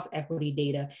data, health equity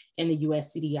data in the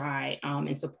US CDI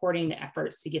and supporting the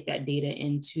efforts to get that data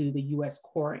into the US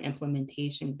core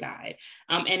implementation guide.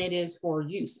 And it is for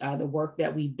use. The work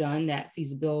that we've done, that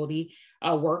feasibility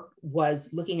work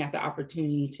was looking at the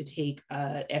opportunity to take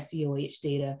SDOH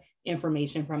data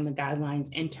information from the guidelines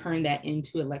and turn that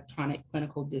into electronic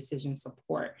clinical decision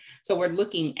support. So we're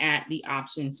looking at the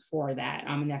options for that.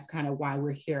 And that's kind of why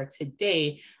we're here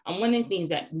today. One of the things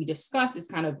that we discuss is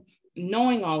kind of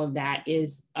knowing all of that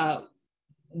is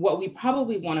what we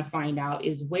probably want to find out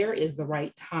is where is the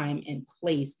right time and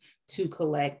place to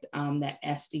collect that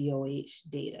SDOH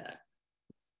data.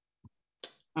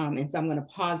 And so I'm going to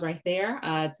pause right there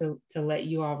to let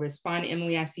you all respond.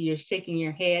 Emily, I see you're shaking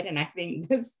your head, and I think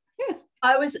this.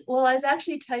 I was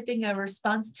actually typing a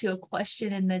response to a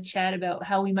question in the chat about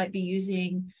how we might be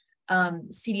using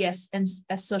CDS and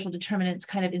as social determinants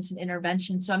kind of in some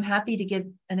intervention. So I'm happy to give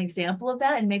an example of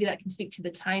that, and maybe that can speak to the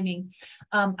timing.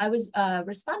 I was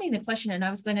responding to the question, and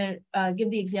I was going to give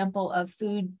the example of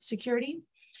food security.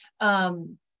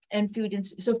 And food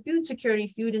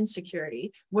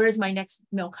insecurity, where is my next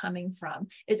meal coming from,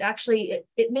 is actually,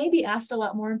 it may be asked a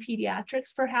lot more in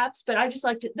pediatrics perhaps, but I just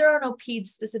like to, there are no peds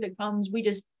specific problems. We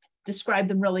just describe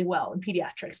them really well in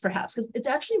pediatrics perhaps, because it's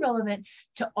actually relevant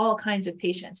to all kinds of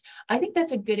patients. I think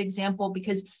that's a good example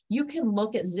because you can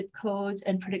look at zip codes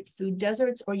and predict food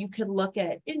deserts, or you could look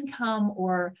at income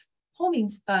or home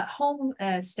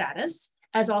status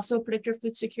as also a predictor of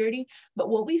food security. But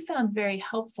what we found very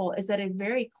helpful is that a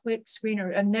very quick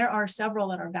screener, and there are several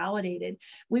that are validated.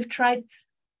 We've tried,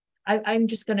 I'm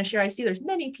just going to share, I see there's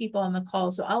many people on the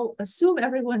call, so I'll assume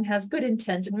everyone has good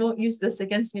intent and won't use this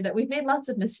against me, that we've made lots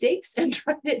of mistakes and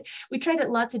we tried it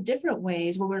lots of different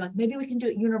ways where we're like, maybe we can do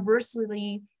it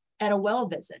universally at a well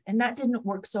visit. And that didn't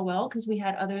work so well because we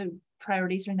had other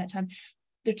priorities during that time.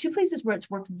 There are two places where it's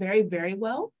worked very, very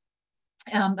well.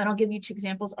 And I'll give you two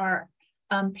examples are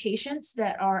patients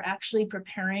that are actually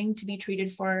preparing to be treated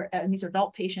for, and these are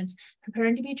adult patients,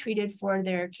 preparing to be treated for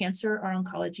their cancer or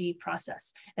oncology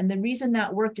process. And the reason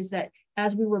that worked is that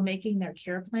as we were making their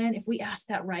care plan, if we asked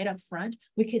that right up front,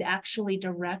 we could actually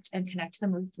direct and connect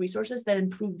them with resources that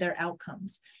improve their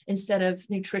outcomes, instead of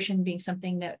nutrition being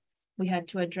something that we had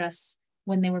to address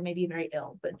when they were maybe very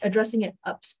ill, but addressing it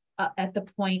up at the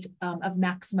point of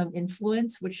maximum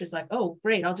influence, which is like, oh,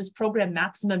 great, I'll just program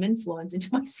maximum influence into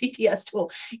my CTS tool.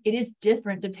 It is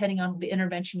different depending on the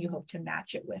intervention you hope to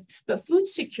match it with. But food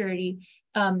security,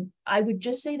 I would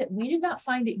just say that we did not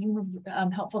find it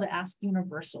helpful to ask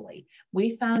universally.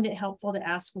 We found it helpful to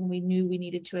ask when we knew we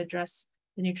needed to address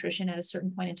the nutrition at a certain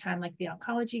point in time, like the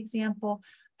oncology example.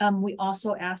 We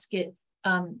also ask it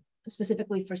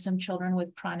specifically for some children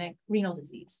with chronic renal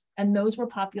disease. And those were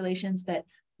populations that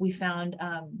we found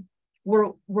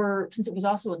were, since it was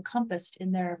also encompassed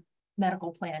in their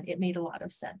medical plan, it made a lot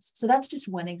of sense. So that's just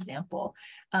one example.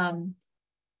 And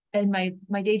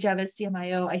my day job as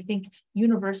CMIO, I think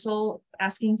universal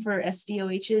asking for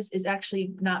SDOHs is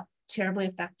actually not terribly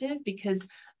effective because,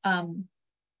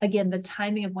 again, the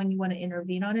timing of when you want to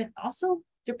intervene on it, also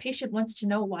your patient wants to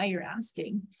know why you're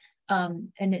asking,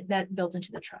 and that builds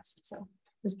into the trust. So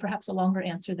there's perhaps a longer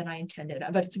answer than I intended,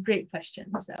 but it's a great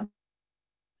question. So.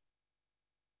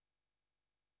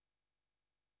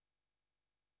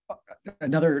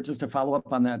 Another, just to follow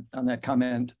up on that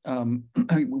comment,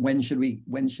 when should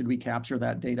we capture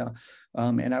that data?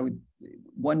 And I would,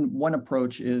 one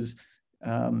approach is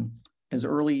as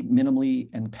early, minimally,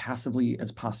 and passively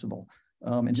as possible.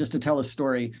 And just to tell a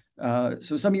story, so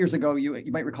some years ago,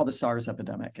 you might recall the SARS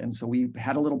epidemic. And so we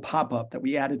had a little pop-up that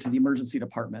we added to the emergency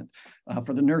department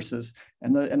for the nurses.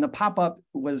 And the pop-up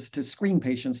was to screen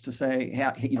patients to say,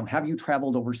 have you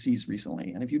traveled overseas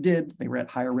recently? And if you did, they were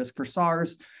at higher risk for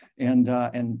SARS. And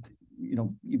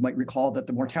you might recall that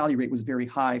the mortality rate was very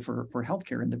high for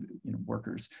healthcare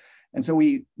workers. And so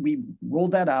we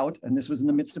rolled that out, and this was in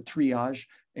the midst of triage,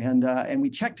 and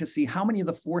we checked to see how many of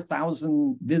the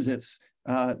 4,000 visits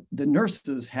the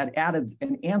nurses had added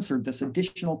and answered this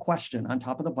additional question on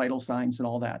top of the vital signs and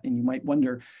all that. And you might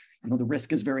wonder, the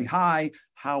risk is very high.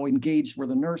 How engaged were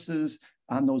the nurses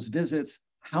on those visits?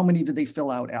 How many did they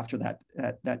fill out after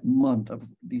that month of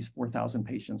these 4,000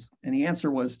 patients? And the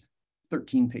answer was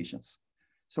 13 patients.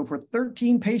 So for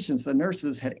 13 patients, the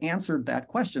nurses had answered that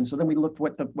question. So then we looked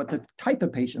what the type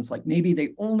of patients, like maybe they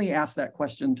only asked that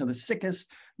question to the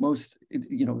sickest, most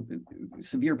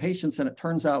severe patients. And it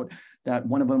turns out that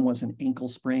one of them was an ankle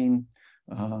sprain.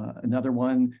 Another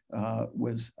one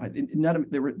was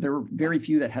there were very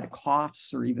few that had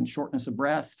coughs or even shortness of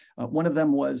breath. One of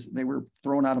them was they were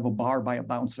thrown out of a bar by a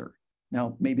bouncer.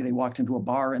 Now, maybe they walked into a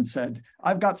bar and said,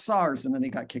 I've got SARS, and then they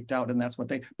got kicked out, and that's what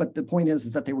but the point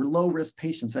is that they were low-risk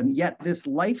patients, and yet this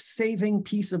life-saving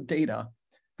piece of data,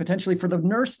 potentially for the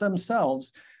nurse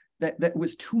themselves, that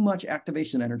was too much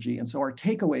activation energy. And so our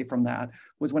takeaway from that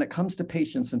was when it comes to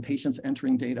patients and patients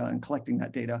entering data and collecting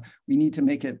that data, we need to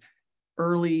make it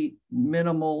early,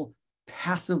 minimal,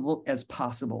 passive as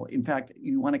possible. In fact,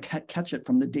 you want to catch it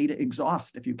from the data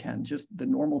exhaust if you can, just the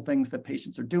normal things that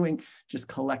patients are doing, just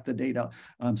collect the data.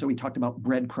 So we talked about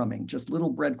breadcrumbing, just little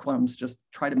breadcrumbs, just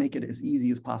try to make it as easy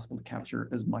as possible to capture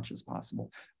as much as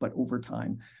possible, but over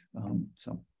time.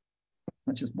 So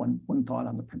that's just one thought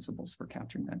on the principles for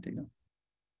capturing that data.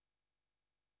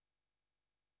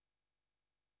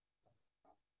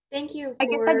 Thank you. I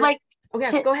guess I'd like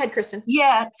okay, go ahead, Kristen.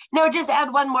 Yeah, no, just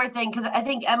add one more thing, because I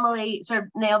think Emily sort of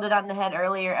nailed it on the head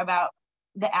earlier about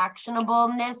the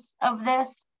actionableness of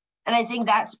this. And I think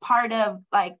that's part of,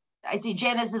 like, I see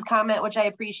Janice's comment, which I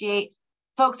appreciate.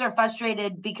 Folks are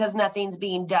frustrated because nothing's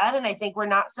being done. And I think we're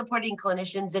not supporting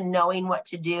clinicians in knowing what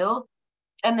to do.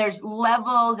 And there's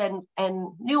levels and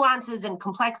nuances and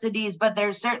complexities, but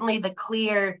there's certainly the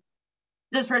clear,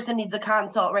 this person needs a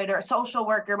consult, right? Or a social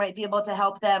worker might be able to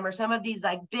help them, or some of these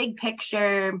like big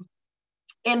picture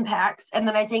impacts. And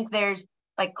then I think there's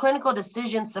like clinical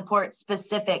decision support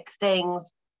specific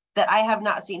things that I have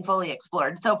not seen fully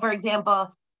explored. So for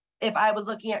example, if I was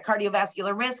looking at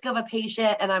cardiovascular risk of a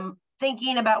patient and I'm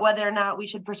thinking about whether or not we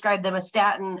should prescribe them a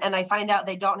statin, and I find out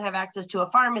they don't have access to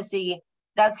a pharmacy,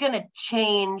 that's going to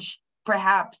change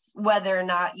perhaps whether or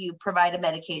not you provide a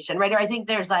medication, right? Or I think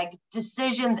there's like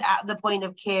decisions at the point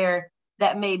of care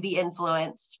that may be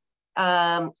influenced.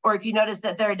 Or if you notice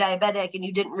that they're a diabetic and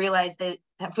you didn't realize they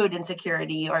have food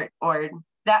insecurity or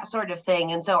that sort of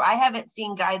thing. And so I haven't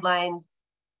seen guidelines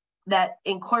that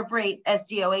incorporate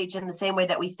SDOH in the same way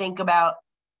that we think about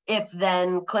if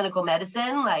then clinical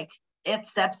medicine, like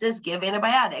if sepsis, give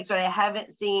antibiotics, right? I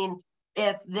haven't seen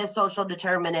if this social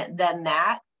determinant, then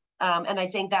that. And I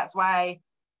think that's why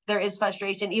there is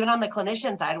frustration, even on the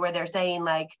clinician side, where they're saying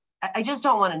like, I just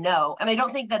don't want to know. And I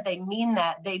don't think that they mean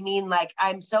that. They mean like,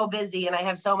 I'm so busy and I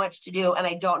have so much to do and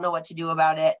I don't know what to do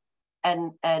about it.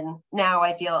 And now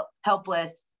I feel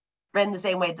helpless in the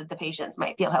same way that the patients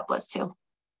might feel helpless too.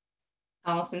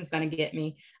 Alison's going to get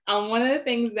me. One of the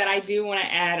things that I do want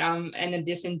to add, in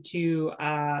addition to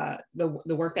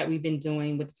the work that we've been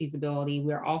doing with feasibility,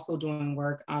 we're also doing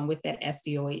work with that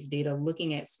SDOH data,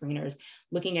 looking at screeners,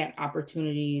 looking at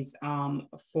opportunities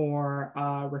for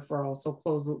referrals, so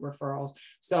closed loop referrals.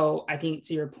 So I think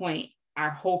to your point, our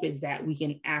hope is that we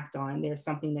can act on, there's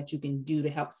something that you can do to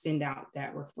help send out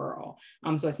that referral.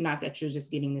 So it's not that you're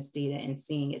just getting this data and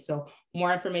seeing it. So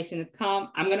more information to come.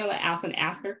 I'm going to let Alison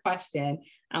ask her question,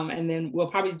 and then we'll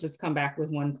probably just come back with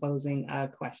one closing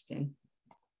question.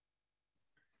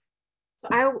 So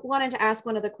I wanted to ask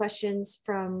one of the questions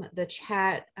from the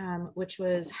chat, which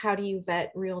was, how do you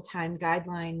vet real-time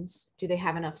guidelines? Do they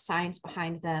have enough science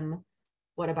behind them?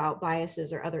 What about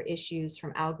biases or other issues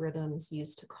from algorithms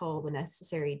used to cull the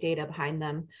necessary data behind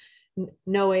them?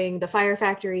 Knowing the Fire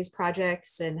Factories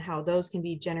projects and how those can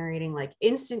be generating like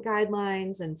instant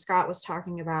guidelines. And Scott was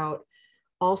talking about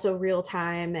also real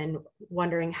time and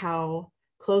wondering how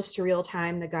close to real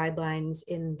time the guidelines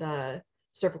in the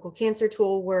cervical cancer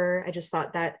tool were. I just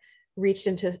thought that reached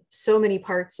into so many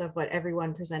parts of what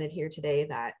everyone presented here today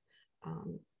that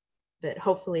that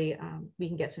hopefully we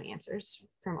can get some answers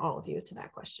from all of you to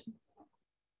that question.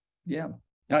 Yeah,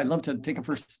 I'd love to take a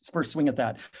first swing at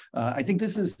that. I think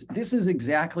this is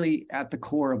exactly at the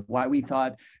core of why we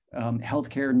thought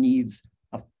healthcare needs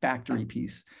a factory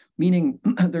piece, meaning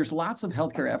there's lots of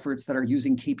healthcare efforts that are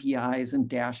using KPIs and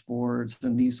dashboards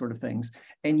and these sort of things.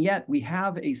 And yet we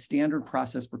have a standard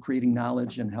process for creating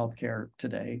knowledge in healthcare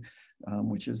today,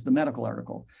 which is the medical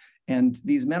article. And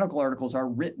these medical articles are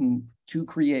written to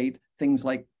create things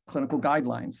like clinical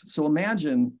guidelines. So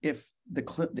imagine if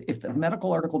the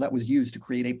medical article that was used to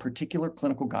create a particular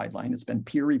clinical guideline, it's been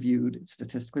peer reviewed, it's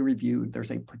statistically reviewed,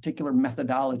 there's a particular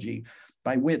methodology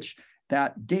by which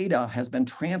that data has been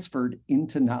transferred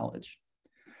into knowledge.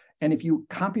 And if you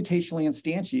computationally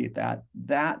instantiate that,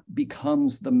 that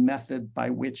becomes the method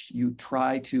by which you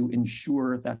try to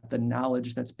ensure that the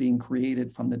knowledge that's being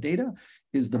created from the data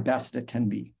is the best it can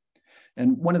be.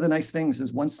 And one of the nice things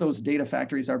is once those data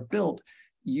factories are built,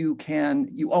 you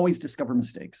always discover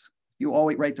mistakes. You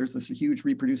always, right, there's this huge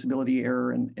reproducibility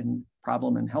error and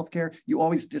problem in healthcare. You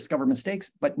always discover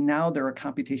mistakes, but now they're a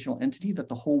computational entity that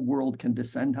the whole world can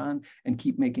descend on and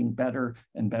keep making better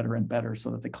and better and better so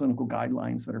that the clinical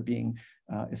guidelines that are being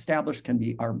established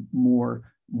are more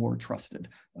trusted.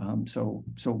 So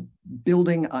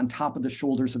building on top of the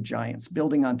shoulders of giants,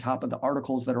 building on top of the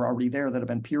articles that are already there that have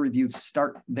been peer reviewed,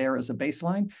 start there as a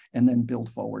baseline and then build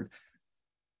forward.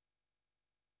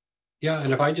 Yeah,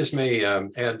 and if I just may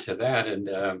add to that,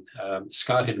 and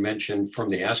Scott had mentioned from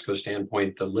the ASCO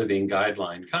standpoint, the living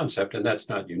guideline concept, and that's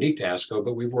not unique to ASCO,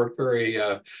 but we've worked very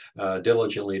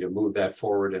diligently to move that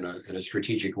forward in a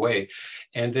strategic way.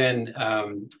 And then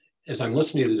as I'm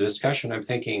listening to the discussion, I'm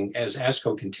thinking as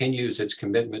ASCO continues its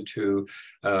commitment to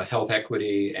health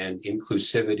equity and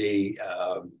inclusivity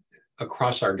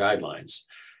across our guidelines,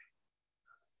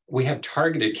 we have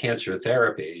targeted cancer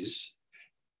therapies.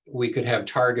 We could have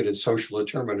targeted social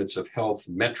determinants of health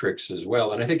metrics as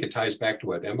well. And I think it ties back to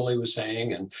what Emily was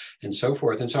saying and so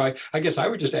forth. And so I guess I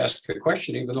would just ask a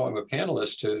question, even though I'm a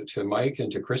panelist, to Mike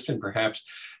and to Kristen, perhaps.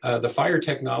 The FHIR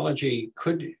technology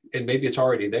could, and maybe it's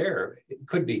already there, it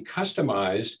could be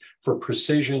customized for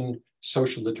precision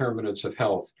social determinants of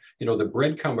health. You know, the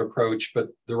breadcrumb approach, but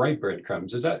the right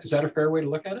breadcrumbs. Is that a fair way to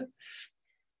look at it?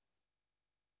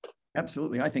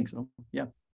 Absolutely, I think so, yeah.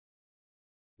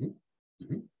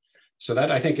 Mm-hmm. So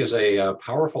that I think is a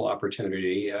powerful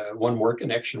opportunity, one more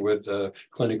connection with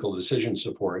clinical decision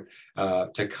support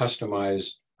to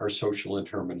customize our social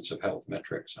determinants of health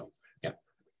metrics. So, yeah.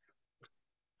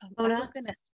 I was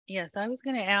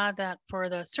going to add that for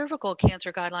the cervical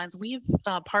cancer guidelines, we've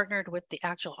partnered with the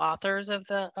actual authors of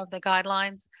the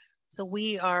guidelines. So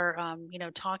we are,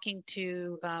 talking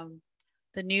to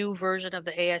the new version of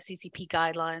the ASCCP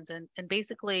guidelines, and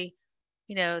basically,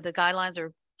 the guidelines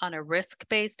are on a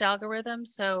risk-based algorithm.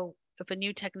 So if a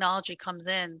new technology comes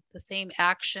in, the same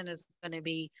action is going to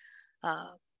be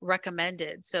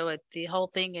recommended. So the whole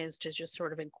thing is to just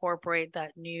sort of incorporate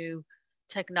that new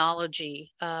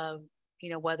technology,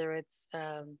 whether it's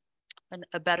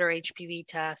a better HPV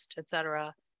test, et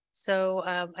cetera. So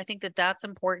I think that's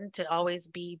important to always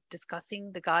be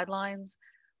discussing the guidelines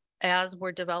as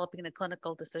we're developing the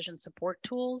clinical decision support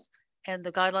tools. And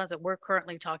the guidelines that we're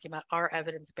currently talking about are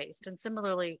evidence-based. And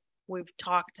similarly, we've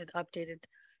talked to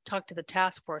the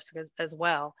task force as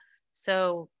well.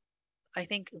 So I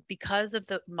think because of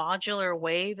the modular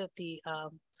way that the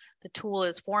tool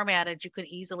is formatted, you can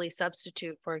easily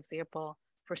substitute, for example,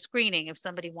 for screening, if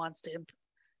somebody wants to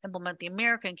implement the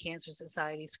American Cancer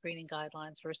Society screening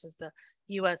guidelines versus the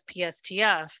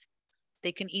USPSTF,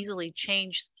 they can easily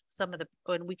change some of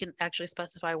and we can actually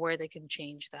specify where they can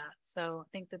change that. So I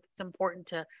think that it's important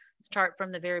to start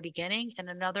from the very beginning. And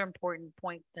another important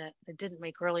point that I didn't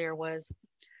make earlier was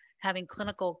having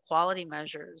clinical quality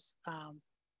measures,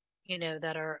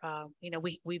 that are,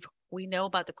 we know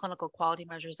about the clinical quality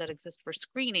measures that exist for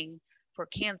screening for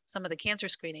some of the cancer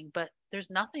screening, but there's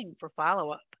nothing for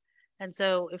follow-up. And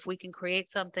so if we can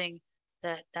create something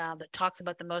that talks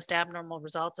about the most abnormal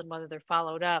results and whether they're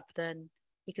followed up, then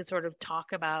we can sort of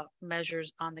talk about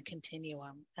measures on the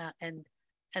continuum, and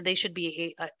they should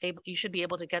be you should be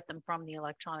able to get them from the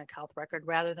electronic health record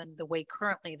rather than the way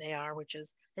currently they are, which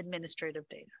is administrative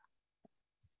data.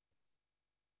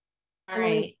 All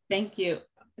right, thank you.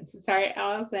 Sorry,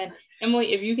 Alison.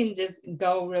 Emily, if you can just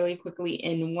go really quickly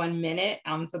in 1 minute,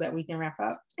 so that we can wrap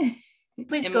up.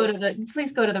 Please go to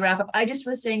the wrap up. I just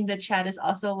was saying the chat is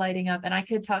also lighting up, and I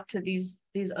could talk to these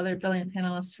other brilliant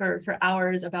panelists for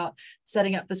hours about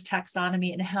setting up this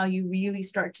taxonomy and how you really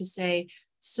start to say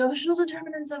social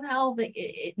determinants of health.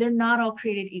 They're not all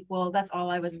created equal. That's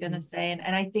all I was going to say.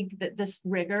 And I think that this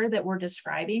rigor that we're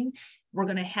describing, we're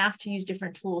going to have to use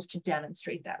different tools to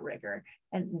demonstrate that rigor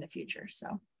in the future.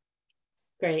 So.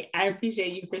 Great. I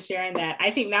appreciate you for sharing that.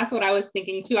 I think that's what I was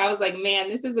thinking too. I was like, man,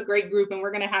 this is a great group and we're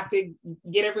going to have to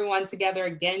get everyone together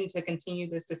again to continue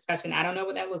this discussion. I don't know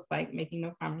what that looks like, making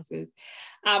no promises.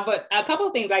 But a couple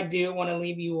of things I do want to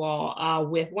leave you all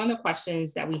with. One of the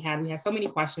questions that we had so many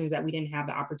questions that we didn't have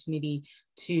the opportunity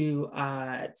to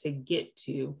get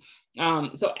to.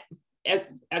 So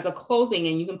as a closing,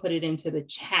 and you can put it into the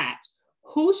chat,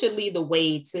 who should lead the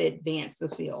way to advance the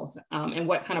fields, and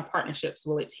what kind of partnerships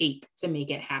will it take to make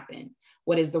it happen?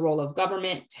 What is the role of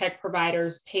government, tech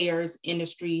providers, payers,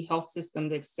 industry, health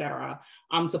systems, et cetera,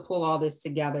 to pull all this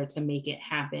together to make it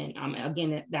happen?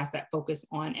 Again, that's that focus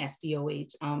on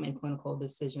SDOH and clinical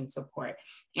decision support.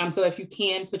 So if you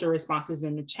can put your responses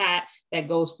in the chat, that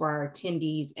goes for our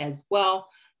attendees as well.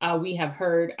 We have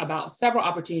heard about several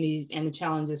opportunities and the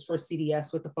challenges for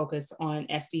CDS with the focus on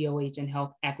SDOH and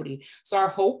health equity. So our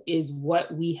hope is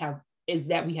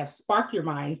that we have sparked your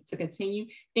minds to continue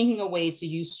thinking of ways to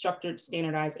use structured,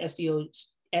 standardized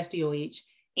SDOH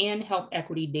and health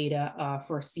equity data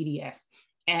for CDS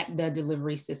at the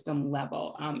delivery system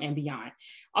level and beyond.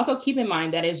 Also keep in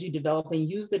mind that as you develop and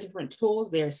use the different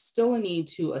tools, there's still a need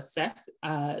to assess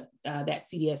that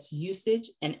CDS usage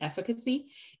and efficacy,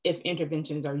 if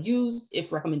interventions are used,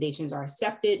 if recommendations are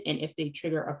accepted, and if they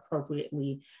trigger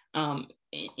appropriately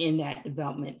in that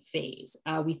development phase.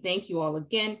 We thank you all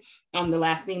again. The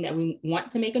last thing that we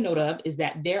want to make a note of is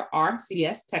that there are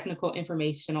CDS technical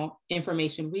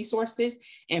information resources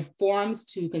and forums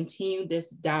to continue this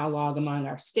dialogue among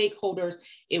our stakeholders.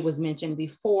 It was mentioned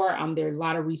before, there are a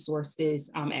lot of resources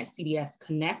at CDS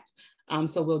Connect.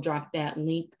 So we'll drop that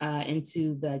link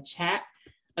into the chat.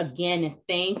 Again,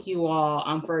 thank you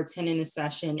all for attending the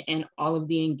session and all of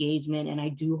the engagement. And I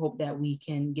do hope that we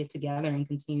can get together and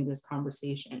continue this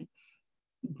conversation.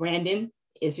 Brandon,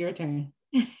 it's your turn.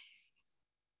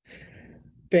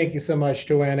 Thank you so much,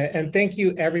 JaWanna. And thank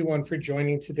you everyone for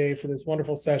joining today for this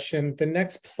wonderful session. The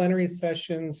next plenary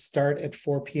sessions start at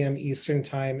 4 p.m. Eastern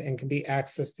time and can be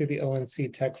accessed through the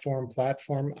ONC Tech Forum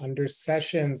platform under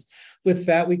sessions. With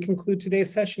that, we conclude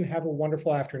today's session. Have a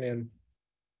wonderful afternoon.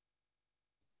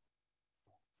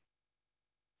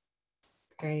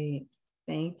 Great.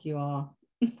 Thank you all.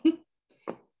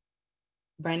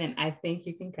 Brandon, I think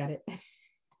you can cut it.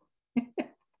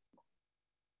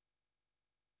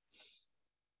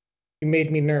 You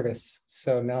made me nervous,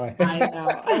 so now I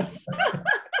know.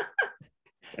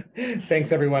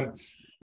 Thanks, everyone.